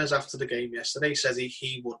 Roberto Martinez, after the game yesterday, said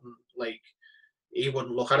he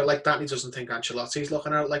wouldn't look at it like that. He doesn't think Ancelotti's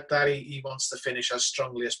looking at it like that. He wants to finish as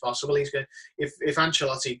strongly as possible. He's going if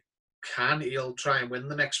Ancelotti can, he'll try and win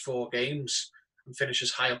the next 4 games and finish as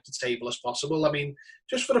high up the table as possible. I mean,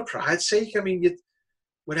 just for the pride's sake. I mean,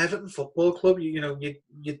 with Everton Football Club, you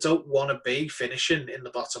don't want to be finishing in the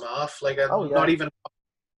bottom half. Not even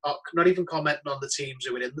commenting on the teams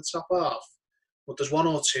who are in the top half. But there's 1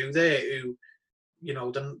 or 2 there who,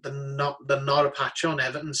 they're not a patch on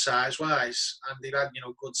Everton size-wise, and they've had,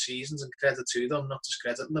 good seasons, and credit to them, not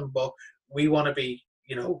discrediting them. But we want to be,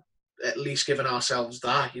 at least giving ourselves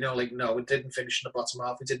that, no, we didn't finish in the bottom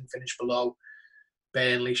half, we didn't finish below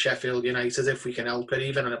Burnley, Sheffield United, if we can help it,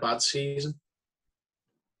 even in a bad season.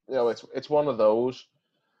 It's one of those.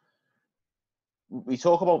 We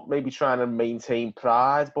talk about maybe trying to maintain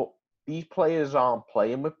pride, but these players aren't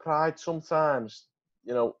playing with pride sometimes.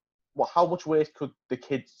 How much worse could the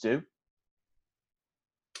kids do?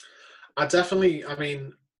 I've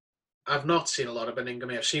not seen a lot of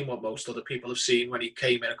Beningame. I've seen what most other people have seen when he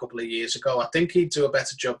came in a couple of years ago. I think he'd do a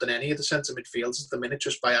better job than any of the centre midfielders at the minute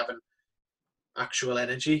just by having actual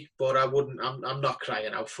energy. But I'm not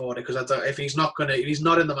crying out for it, because if he's not in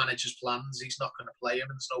the manager's plans, he's not going to play him,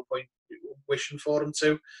 and there's no point wishing for him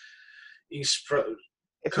to.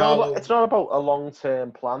 It's not about a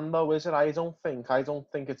long-term plan, though, is it? I don't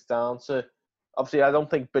think it's down to... Obviously, I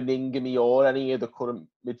don't think Beningame or any of the current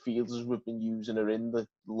midfielders we've been using are in the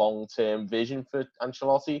long-term vision for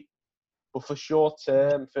Ancelotti. But for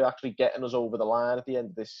short-term, for actually getting us over the line at the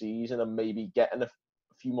end of this season and maybe getting a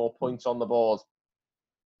few more points on the board,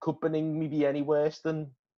 could Beningame be any worse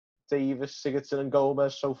than Davis, Sigurdsson and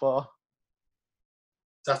Gomez so far?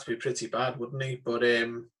 That'd be pretty bad, wouldn't he? But...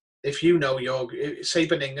 if say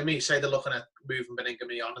Beningame, say they're looking at moving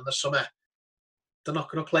Beningame on in the summer, they're not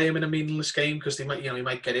going to play him in a meaningless game because he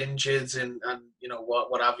might get injured and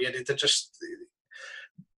what have you. They're just,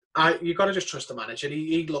 you got to just trust the manager.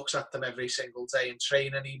 He looks at them every single day in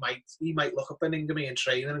training. He might look at Beningame in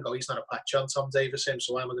training and go, he's not a patch on Tom Davis,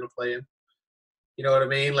 so why am I going to play him? You know what I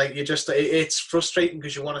mean? It's frustrating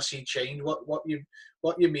because you want to see change. What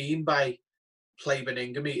you mean by play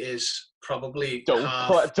Beningame is probably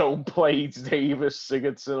don't play Davis,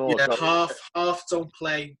 Sigurdsson, or half don't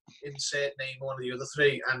play, insert name one of the other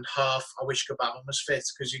 3, and half I wish Gabama was fit,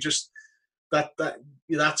 because you just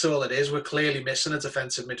that's all it is. We're clearly missing a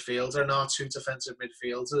defensive midfielder, and our 2 defensive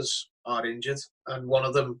midfielders are injured, and one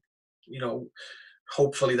of them,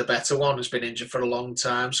 hopefully the better one, has been injured for a long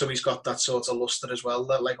time, so he's got that sort of luster as well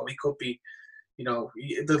that he could be.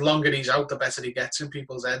 The longer he's out, the better he gets in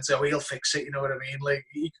people's heads. So he'll fix it, you know what I mean?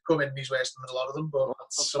 He could come in and he's worse than a lot of them, but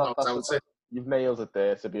somehow doubt it. You've nailed it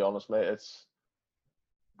there, to be honest, mate.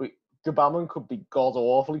 Gbamin could be god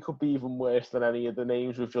awful. He could be even worse than any of the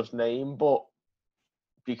names we've just named. But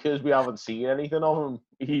because we haven't seen anything of him,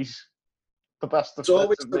 he's the best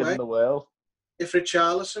defensive mid in the world. If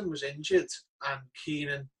Richarlison was injured and Keane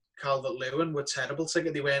and Calvert-Lewin were terrible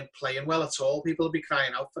together, they weren't playing well at all, people would be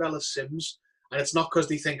crying out for Ellis Sims. And it's not because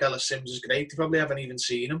they think Ellis Sims is great. They probably haven't even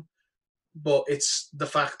seen him. But it's the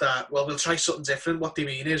fact that, well, we'll try something different. What they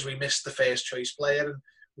mean is we missed the first choice player and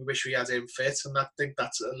we wish we had him fit. And I think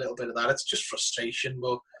that's a little bit of that. It's just frustration.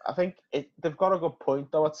 But I think they've got a good point,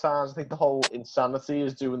 though, at times. I think the whole insanity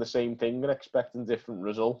is doing the same thing and expecting different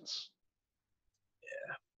results.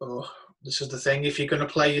 Yeah. Oh, this is the thing. If you're going to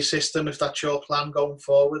play your system, if that's your plan going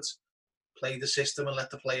forward, play the system and let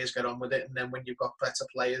the players get on with it. And then when you've got better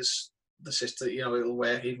players, the system, it'll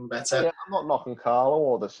work even better. Yeah, I'm not knocking Carlo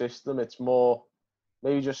or the system. It's more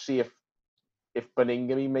maybe just see if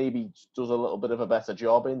Beningame maybe does a little bit of a better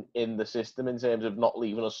job in the system in terms of not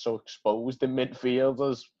leaving us so exposed in midfield.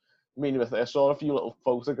 I saw a few little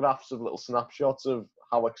photographs of little snapshots of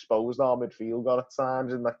how exposed our midfield got at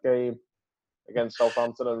times in that game against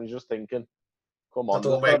Southampton, and I was just thinking, come on,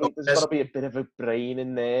 there's got to be a bit of a brain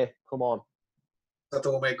in there. Come on. That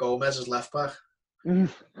don't make Gomez as left back.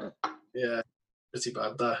 Yeah, pretty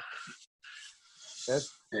bad that. Yes.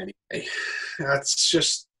 Anyway, that's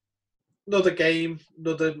just another game,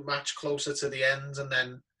 another match closer to the end, and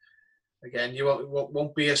then again, you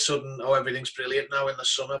won't be a sudden, everything's brilliant now in the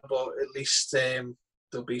summer, but at least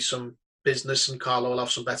there'll be some business and Carlo will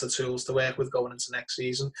have some better tools to work with going into next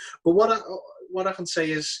season. But what I can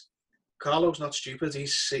say is Carlo's not stupid.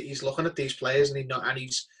 He's looking at these players and he's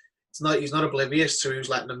not oblivious to who's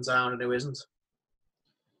letting them down and who isn't.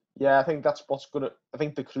 Yeah, I think that's I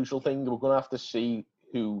think the crucial thing, we're going to have to see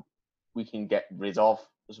who we can get rid of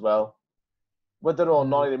as well. Whether or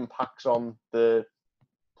not it impacts on the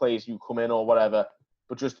players who come in or whatever,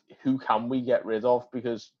 but just who can we get rid of?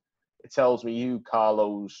 Because it tells me who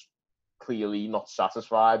Carlo's clearly not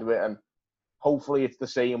satisfied with, and hopefully it's the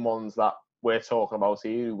same ones that we're talking about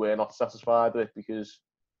here who we're not satisfied with, because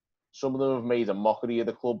some of them have made a mockery of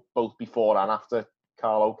the club both before and after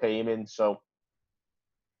Carlo came in, so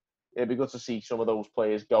it'd be good to see some of those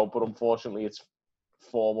players go, but unfortunately it's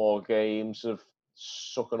 4 more games of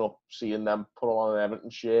sucking up seeing them put on an Everton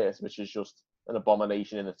shirt, which is just an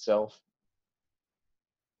abomination in itself.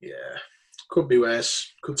 Yeah, could be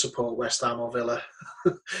worse. Could support West Ham or Villa.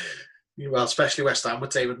 Well, especially West Ham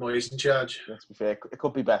with David Moyes in charge. Let's be fair, it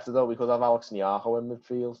could be better though. We could have Alex Nyarko in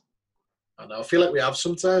midfield. I know, I feel like we have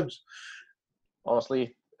sometimes.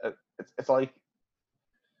 Honestly, it's like,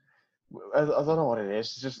 I don't know what it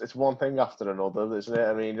is. It's one thing after another, isn't it?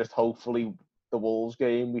 I mean, just hopefully the Wolves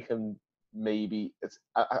game we can maybe.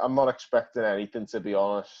 I'm not expecting anything, to be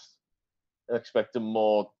honest. I'm expecting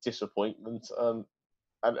more disappointment, and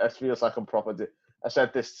it feels like I'm proper. I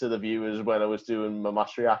said this to the viewers when I was doing my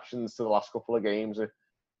match reactions to the last couple of games.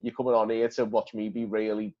 You're coming on here to watch me be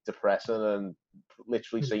really depressing and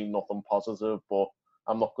literally say nothing positive, but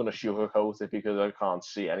I'm not going to sugarcoat it because I can't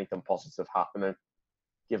see anything positive happening,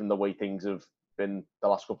 given the way things have been the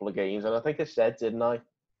last couple of games. And I think I said, didn't I,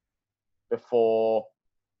 before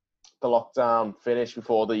the lockdown finished,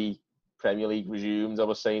 before the Premier League resumed, I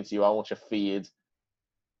was saying to you how much I feared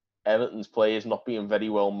Everton's players not being very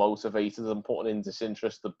well motivated and putting in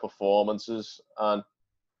disinterested performances. And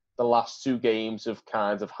the last 2 games have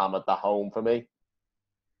kind of hammered that home for me.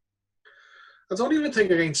 I don't even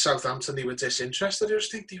think against Southampton they were disinterested. I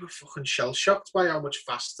just think they were fucking shell-shocked by how much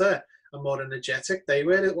faster and more energetic they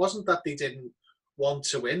were. It wasn't that they didn't want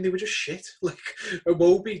to win, they were just shit. Like,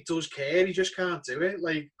 Iwobi does care, he just can't do it.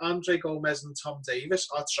 Like, Andre Gomez and Tom Davis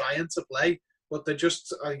are trying to play, but they're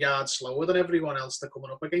just a yard slower than everyone else they're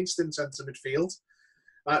coming up against in centre midfield.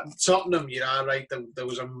 Tottenham, you are right, there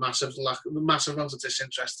was a massive amount of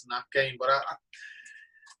disinterest in that game, but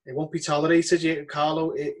it won't be tolerated,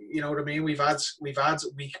 Carlo. You know what I mean? We've had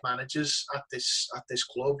weak managers at this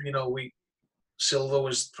club. Silva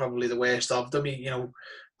was probably the worst of them. It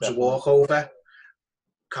was a walkover.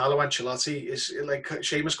 Carlo Ancelotti is, like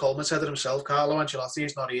Seamus Coleman said it himself, Carlo Ancelotti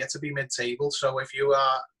is not here to be mid-table. So if you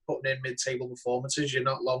are putting in mid-table performances, you're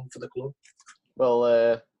not long for the club. Well,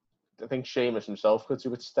 I think Seamus himself could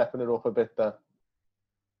do with stepping it up a bit there.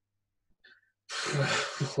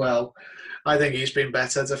 Well, I think he's been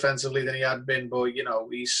better defensively than he had been, but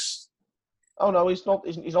he's. Oh no, he's not.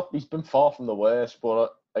 He's been far from the worst,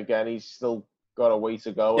 but again, he's still got a way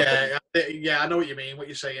to go. Yeah, I know what you mean. What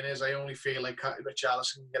you're saying is, I only feel like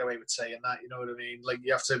Richarlison can get away with saying that. You know what I mean? Like,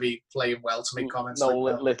 you have to be playing well to make comments.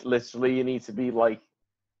 Literally, you need to be like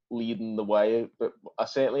leading the way. But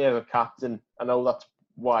certainly as a captain, I know that's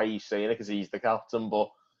why he's saying it, because he's the captain. But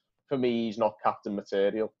for me, he's not captain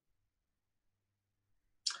material.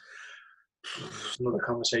 It's another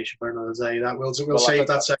conversation for another day. That we'll save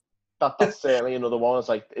that. That's certainly another one. It's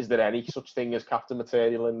like, is there any such thing as captain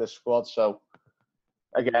material in this squad? So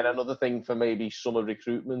again, another thing for maybe summer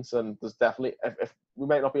recruitment, and there's definitely if we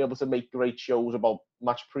might not be able to make great shows about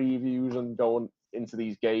match previews and going into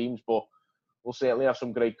these games, but we'll certainly have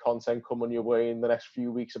some great content coming your way in the next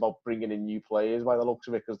few weeks about bringing in new players by the looks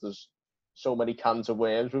of it, because there's so many cans of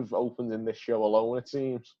worms we've opened in this show alone, it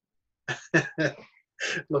seems.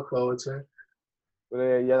 Look forward to it. But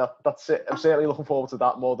yeah, that's it. I'm certainly looking forward to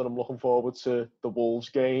that more than I'm looking forward to the Wolves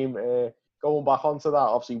game. Going back onto that,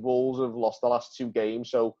 obviously Wolves have lost the last 2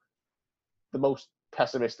 games, so the most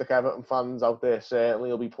pessimistic Everton fans out there certainly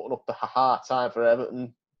will be putting up the hard time for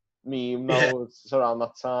Everton meme now. Yeah. It's around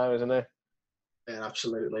that time, isn't it? Yeah,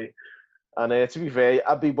 absolutely. And to be fair,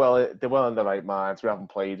 they're well in the right minds. We haven't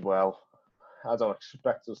played well. I don't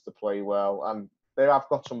expect us to play well, and they have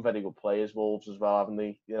got some very good players, Wolves as well, haven't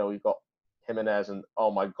they? You know, we've got Jimenez, and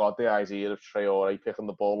oh my god, the idea of Traore picking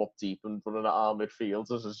the ball up deep and running at our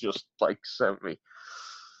midfielders is just like sent me.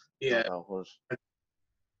 Yeah,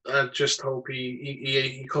 I just hope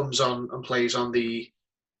he comes on and plays on the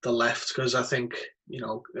left, because I think, you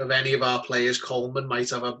know, of any of our players, Coleman might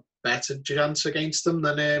have a better chance against them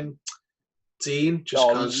than Dean. Just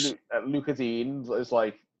because Luca Dean is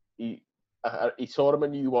like he taught him a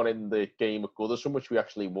new one in the game at Goodison, which we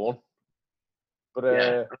actually won.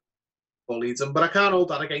 But bullied them, but I can't hold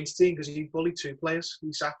that against Dean because he bullied 2 players.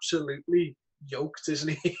 He's absolutely yoked, isn't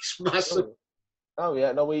he? He's massive. Oh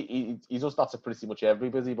yeah, no, he does that to pretty much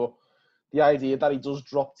everybody. But the idea that he does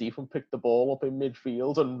drop deep and pick the ball up in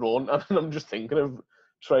midfield and run, and I'm just thinking of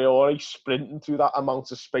Traore sprinting through that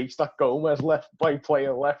amount of space that Gomez left by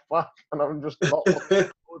playing left back, and I'm just not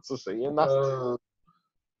looking forward to seeing that.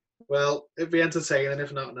 Well, it'd be entertaining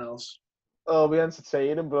if nothing else. Oh, it'll be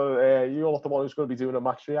entertaining, but you're not the one who's going to be doing a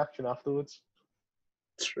match reaction afterwards.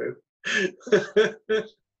 True.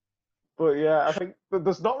 But yeah, I think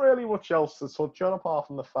there's not really much else to touch on apart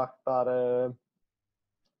from the fact that,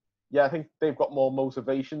 I think they've got more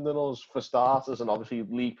motivation than us for starters, and obviously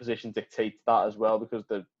league position dictates that as well because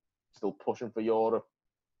they're still pushing for Europe.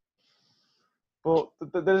 But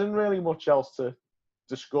there isn't really much else to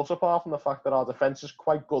discuss apart from the fact that our defence is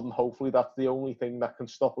quite good, and hopefully that's the only thing that can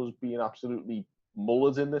stop us being absolutely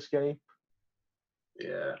mullered in this game.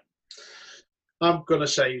 Yeah. I'm going to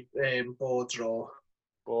say board draw.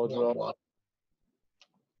 Board draw.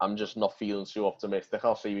 I'm just not feeling too optimistic.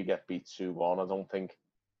 I'll say we get beat 2-1. I don't think,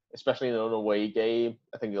 especially in an away game,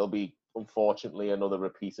 I think it'll be, unfortunately, another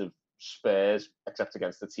repeat of Spurs, except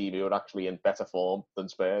against the team who are actually in better form than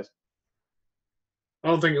Spurs. I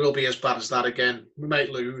don't think it will be as bad as that again. We might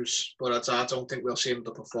lose, but I don't think we'll see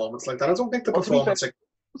the performance like that. I don't think the performance... To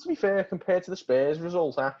be fair, compared to the Spurs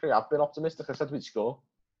result, actually, I've been optimistic. I said we'd score.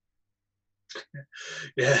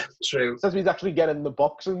 Yeah, true. I said we'd actually get in the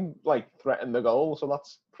box and threaten the goal, so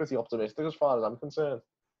that's pretty optimistic as far as I'm concerned.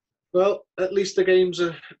 Well, at least the games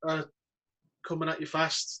are coming at you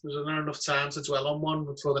fast. There's not enough time to dwell on one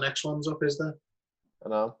before the next one's up, is there? I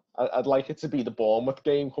know. I'd like it to be the Bournemouth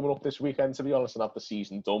game coming up this weekend, to be honest, and have the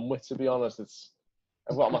season done with, to be honest.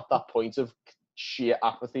 I'm at that point of sheer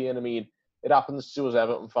apathy, and I mean, it happens to us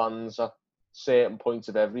Everton fans at certain points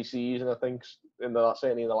of every season, I think,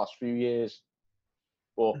 certainly in the last few years.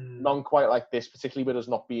 But none quite like this, particularly with us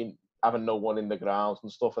not having no one in the grounds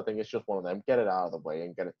and stuff. I think it's just one of them. Get it out of the way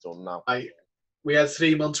and get it done now. We had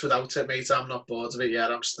 3 months without it, mate. I'm not bored of it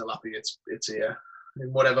yet. I'm still happy it's here.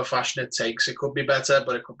 In whatever fashion it takes. It could be better,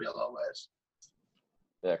 but it could be a lot worse.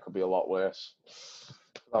 Yeah, it could be a lot worse.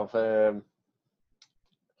 It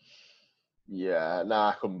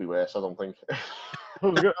couldn't be worse, I don't think.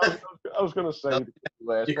 I was going to say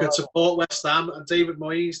worse. You could support West Ham. And David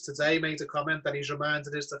Moyes today made a comment that he's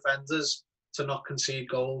reminded his defenders to not concede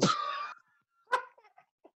goals.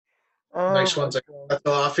 Nice one.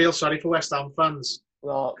 I feel sorry for West Ham fans.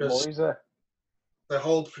 Moyes. The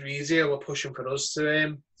whole media were pushing for us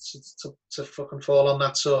to fucking fall on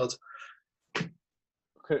that sword.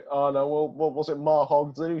 Oh no! Well, what was it? Mark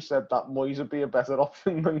Hogden who said that Moyes would be a better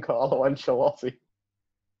option than Carlo Ancelotti.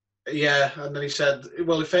 Yeah, and then he said,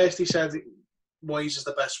 well, at first he said Moyes is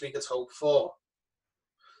the best we could hope for,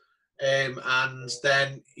 and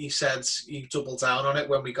then he said he doubled down on it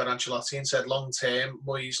when we got Ancelotti and said long term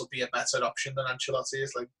Moyes will be a better option than Ancelotti.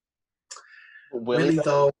 It's like, really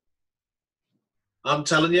though. I'm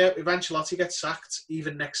telling you, if Ancelotti gets sacked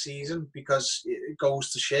even next season because it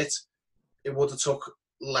goes to shit, it would have took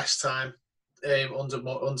less time under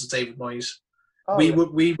David Moyes. We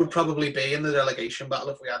would probably be in the relegation battle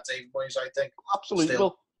if we had David Moyes, I think. Absolutely.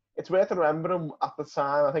 Well, it's worth remembering at the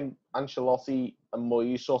time, I think Ancelotti and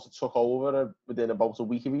Moyes sort of took over within about a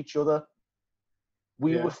week of each other.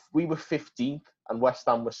 We were 15th and West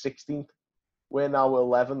Ham were 16th. We're now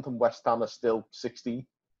 11th and West Ham are still 16th.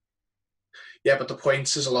 Yeah, but the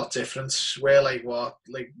points is a lot different. We're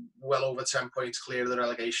well over 10 points clear of the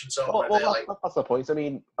relegation zone. That's the point. I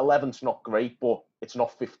mean, 11th's not great, but it's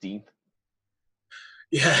not 15th.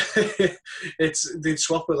 Yeah, they'd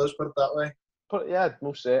swap with us, put it that way. But yeah,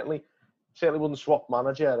 most certainly. Certainly wouldn't swap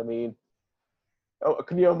manager. I mean,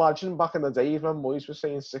 can you imagine back in the days when Moyes was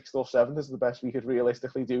saying 6th or 7th is the best we could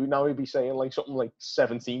realistically do? Now he'd be saying something like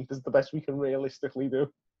 17th is the best we can realistically do.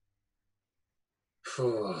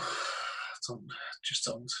 Just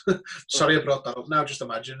don't. Sorry I brought that up now. Just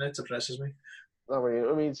imagine it depresses me. I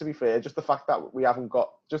mean, to be fair, just the fact that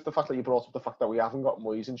you brought up the fact that we haven't got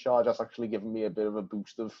Moyes in charge, that's actually given me a bit of a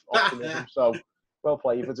boost of optimism. So, well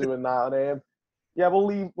played for doing that. And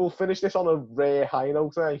we'll finish this on a rare high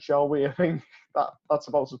note, shall we? I think that's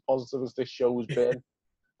about as positive as this show's been,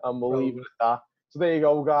 and we'll leave it at that. So there you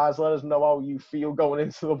go, guys. Let us know how you feel going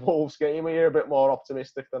into the Wolves game. You're a bit more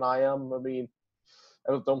optimistic than I am. I mean,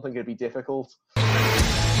 I don't think it'd be difficult.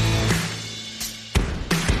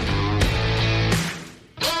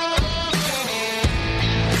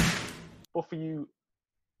 But for you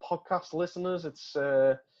podcast listeners, it's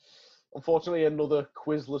unfortunately another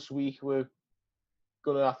quizless week. We're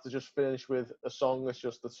going to have to just finish with a song. It's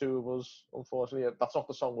just the two of us, unfortunately. That's not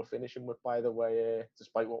the song we're finishing with, by the way,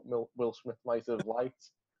 despite what Will Smith might have liked.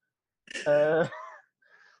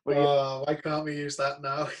 Why can't we use that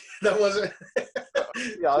now? That wasn't...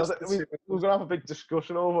 we're going to have a big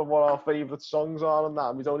discussion over what our favourite songs are and that,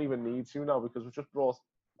 and we don't even need to now because we've just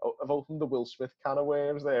I've opened the Will Smith can of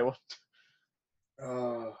worms there.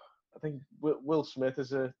 I think Will Smith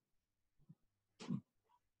is a...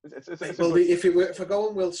 If we're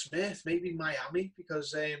going Will Smith, maybe Miami,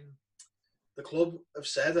 because the club have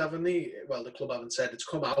said, haven't they? Well, the club haven't said. It's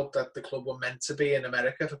come out that the club were meant to be in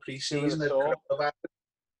America for pre-season.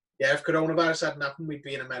 If coronavirus hadn't happened, we'd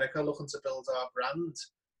be in America looking to build our brand.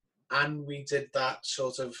 And we did that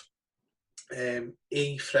sort of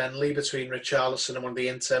friendly between Richarlison and one of the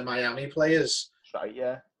Inter Miami players. That's right,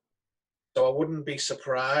 yeah. So I wouldn't be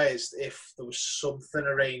surprised if there was something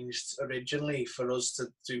arranged originally for us to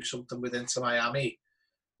do something with Inter Miami,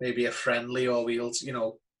 maybe a friendly, or we'll,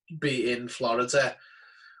 be in Florida,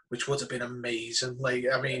 which would have been amazing.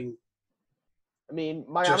 Miami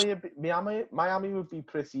would be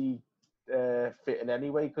pretty fitting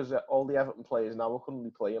anyway, because all the Everton players now are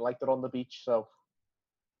currently playing like they're on the beach. So,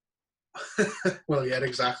 well, yeah,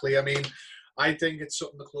 exactly. I mean, I think it's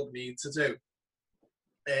something the club need to do.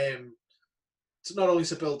 It's not only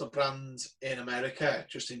to build a brand in America,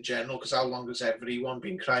 just in general, because how long has everyone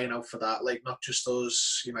been crying out for that? Not just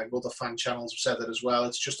us, other fan channels have said it as well.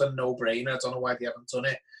 It's just a no-brainer. I don't know why they haven't done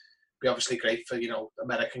it. Be obviously great for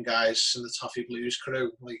American guys in the Toffee Blues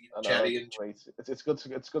crew, Jerry and. It's good to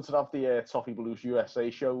have the Toffee Blues USA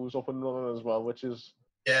shows up and running as well, which is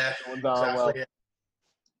going down exactly. Well. Yeah.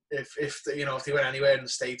 If they went anywhere in the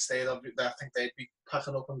States, I think they'd be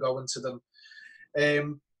packing up and going to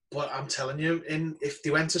them. But I'm telling you, if they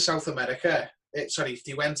went to South America, if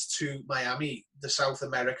they went to Miami, the South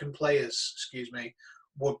American players,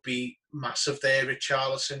 would be massive there.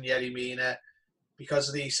 Richarlison, Yerry Mina, because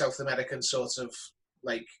of the South American sort of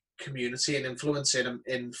community and influence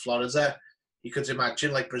in Florida. You could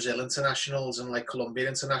imagine Brazil internationals and Colombian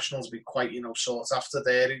internationals be quite sought after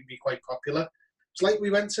there. It'd be quite popular. It's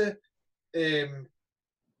we went to where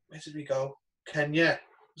did we go? Kenya.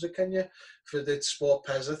 Was it Kenya? For the Sport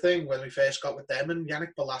Pesa thing when we first got with them, and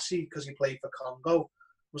Yannick Bolasie, because he played for Congo,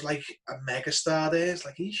 was a megastar there. It's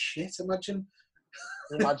he's shit, imagine.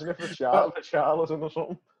 Imagine if Richarlison or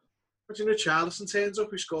something. Imagine Richarlison turns up,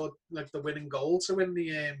 who scored the winning goal to win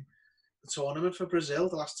the tournament for Brazil,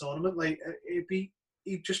 the last tournament.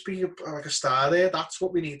 He'd just be a star there. That's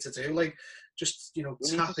what we need to do. Just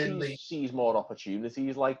tap in seize more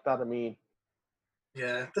opportunities like that. I mean.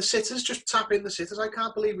 Yeah, the sitters, just tap in the sitters. I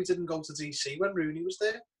can't believe we didn't go to DC when Rooney was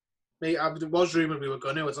there. It was rumoured we were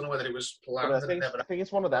going to. I don't know whether it was planned. I think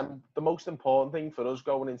it's one of them. The most important thing for us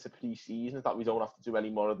going into pre-season is that we don't have to do any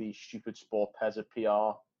more of these stupid Sport Pesa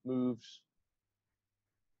PR moves.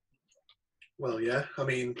 Well, yeah. I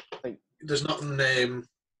mean, there's nothing... There's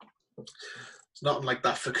nothing like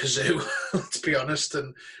that for Kazoo, to be honest,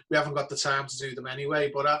 and we haven't got the time to do them anyway.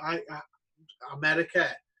 But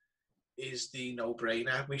America is the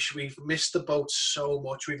no-brainer. We've missed the boat so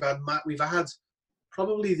much. We've had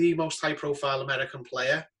probably the most high-profile American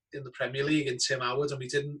player in the Premier League in Tim Howard, and we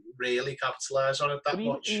didn't really capitalise on it that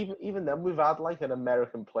much. Even then, we've had like an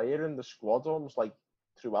American player in the squad almost like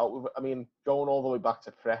throughout. I mean, going all the way back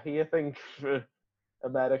to Preki, I think for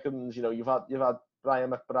Americans, you know, you've had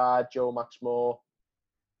Brian McBride, Joe Max Moore,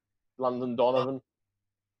 Landon Donovan.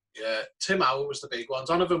 Yeah, Tim Howard was the big one.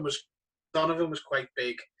 Donovan was quite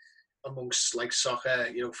big amongst like soccer,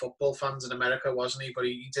 you know, football fans in America, wasn't he? But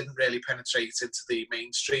he didn't really penetrate into the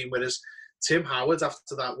mainstream. Whereas Tim Howard,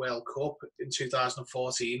 after that World Cup in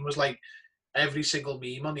 2014, was like every single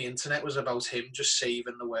meme on the internet was about him just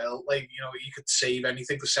saving the world. Like, you know, he could save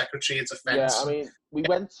anything. The Secretary of Defense. Yeah, I mean, we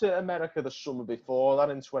went to America the summer before that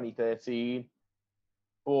in 2013,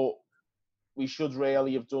 but we should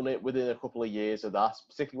really have done it within a couple of years of that,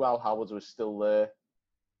 particularly while Howard was still there.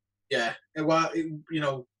 Yeah, well, you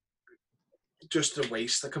know, just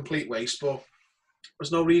a complete waste. But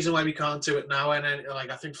there's no reason why we can't do it now. And like,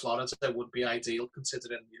 I think Florida would be ideal,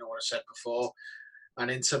 considering, you know, what I said before.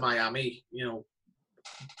 And into Miami, you know,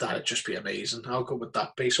 that'd just be amazing. How good would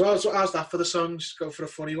that be? So how's that for the songs? Go for a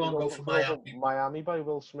funny one. Go for Miami. Miami by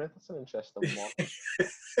Will Smith. That's an interesting one.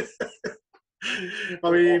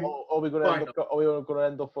 I mean, are we going to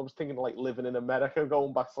end up? I was thinking like Living in America,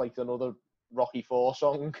 going back to like another Rocky IV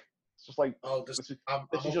song. It's just like, this is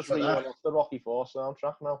just the Rocky IV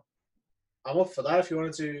soundtrack now. I'm up for that if you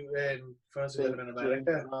want to do Living in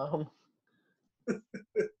America.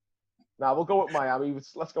 Now we'll go with Miami.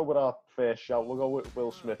 Let's go with our first shout. We'll go with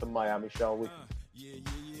Will Smith and Miami, shall we?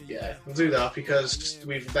 Yeah, we'll do that because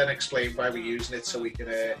we've then explained why we're using it, so we can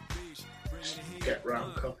get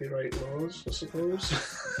around copyright laws, I suppose.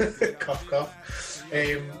 Cough, cough.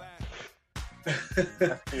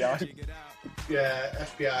 FBI. Yeah,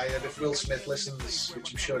 FBI. And if Will Smith listens,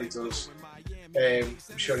 which I'm sure he does,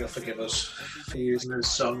 I'm sure he'll forgive us for using his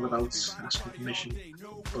song without asking permission.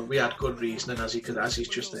 But we had good reasoning, as he's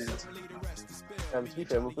just heard. To be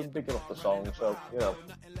fair, we've been bigging up the song, so, you know.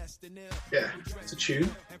 Yeah, it's a tune.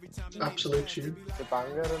 Absolute tune. It's a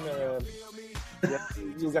banger, and yeah,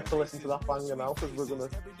 you'll get to listen to that banger now, because we're going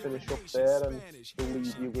to finish up there, and we'll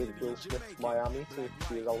leave you with Will Smith's Miami to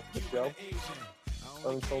see out the show.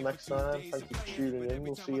 Until next time, thank you for tuning in.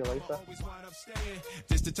 We'll see you later.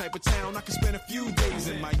 This the type of town I can spend a few days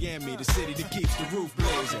in. Miami, the city that keeps the roof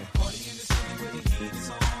blazing. Party in the city where the heat is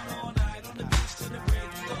on all night on the beach till the break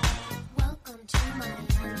of dawn. Welcome to Miami.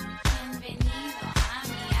 Bienvenido a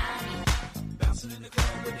Miami. Bouncing in the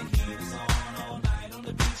club where the heat is on all night on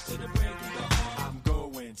the beach till the break of dawn. I'm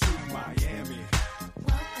going to Miami.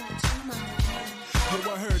 Welcome to Miami.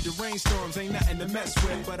 Yo, I heard the rainstorms ain't nothing to mess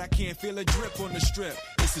with, but I can't feel a drip on the strip.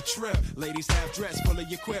 It's a trip. Ladies half dressed, full of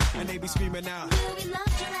your quip, and they be screaming out.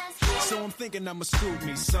 So I'm thinking I'ma scoop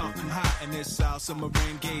me something hot in this South Summer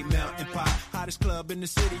rain gay melting pot. Hottest club in the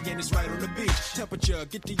city, and it's right on the beach. Temperature,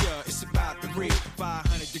 get the it's about to reach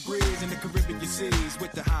 500 degrees in the Caribbean cities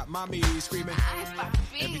with the hot mommies screaming.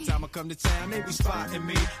 Every time I come to town, they be spotting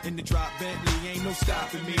me in the drop Bentley, ain't no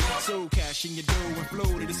stopping me. So cash in your dough and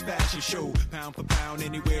flow to this fashion show. Pound for pound,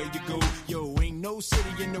 anywhere you go. Yo, ain't no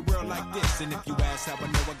city in the world like this. And if you ask how I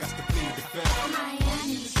know, I got to plead the fifth.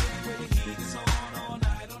 Miami, where the heat is on all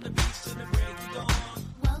night on the beach till the break of dawn.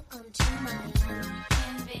 Welcome to Miami.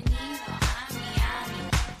 Bienvenido a Miami.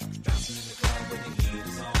 Bouncing in the club where the heat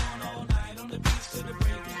is on all night on the beach till the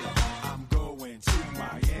break of dawn. I'm going to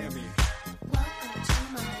Miami. Welcome to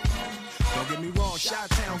Miami. Don't get me wrong,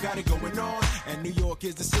 Chi-Town got it going on. And New York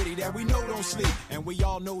is the city that we know don't sleep. And we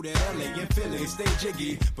all know that LA and Philly stay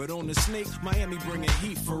jiggy. But on the sneak, Miami bringing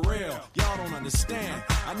heat for real. Y'all don't understand.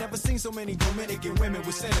 I never seen so many Dominican women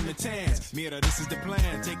with cinnamon tans. Mira, this is the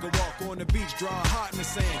plan. Take a walk on the beach, draw a heart in the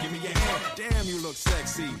sand. Give me your hand. Damn, you look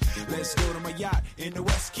sexy. Let's go to my yacht in the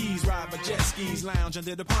West Keys. Ride my jet skis, lounge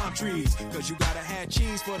under the palm trees. Cause you gotta have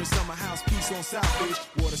cheese for the summer house piece on South Beach.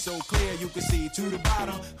 Water so clear you can see to the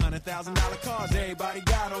bottom. $100,000 cars, everybody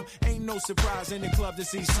got them. Ain't no surprise in the club to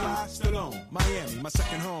see Sly Stallone. Miami, my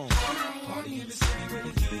second home. Party in the city where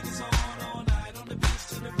the heat is on all night on the beach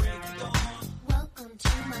till the break of dawn. Welcome to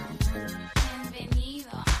Miami.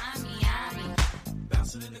 Bienvenido a Miami.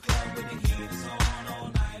 Bouncing in the club where the heat is on all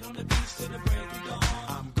night on the beach till the break of dawn.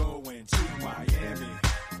 I'm going to Miami.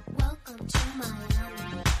 Welcome to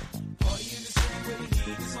Miami. Party in the city where the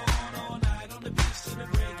heat is on all night on the beach till the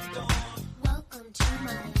break of dawn. Welcome to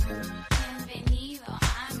Miami. Bienvenido a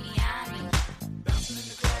Miami. Bouncing in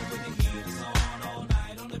the club where the heat is on all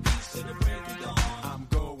night on the beach till the break of dawn. I'm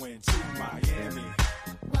going to Miami.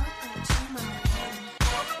 Welcome to Miami.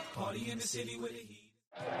 Party in the city where the heat.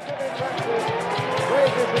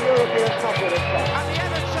 Wages the European Cup with a And the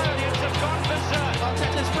Everton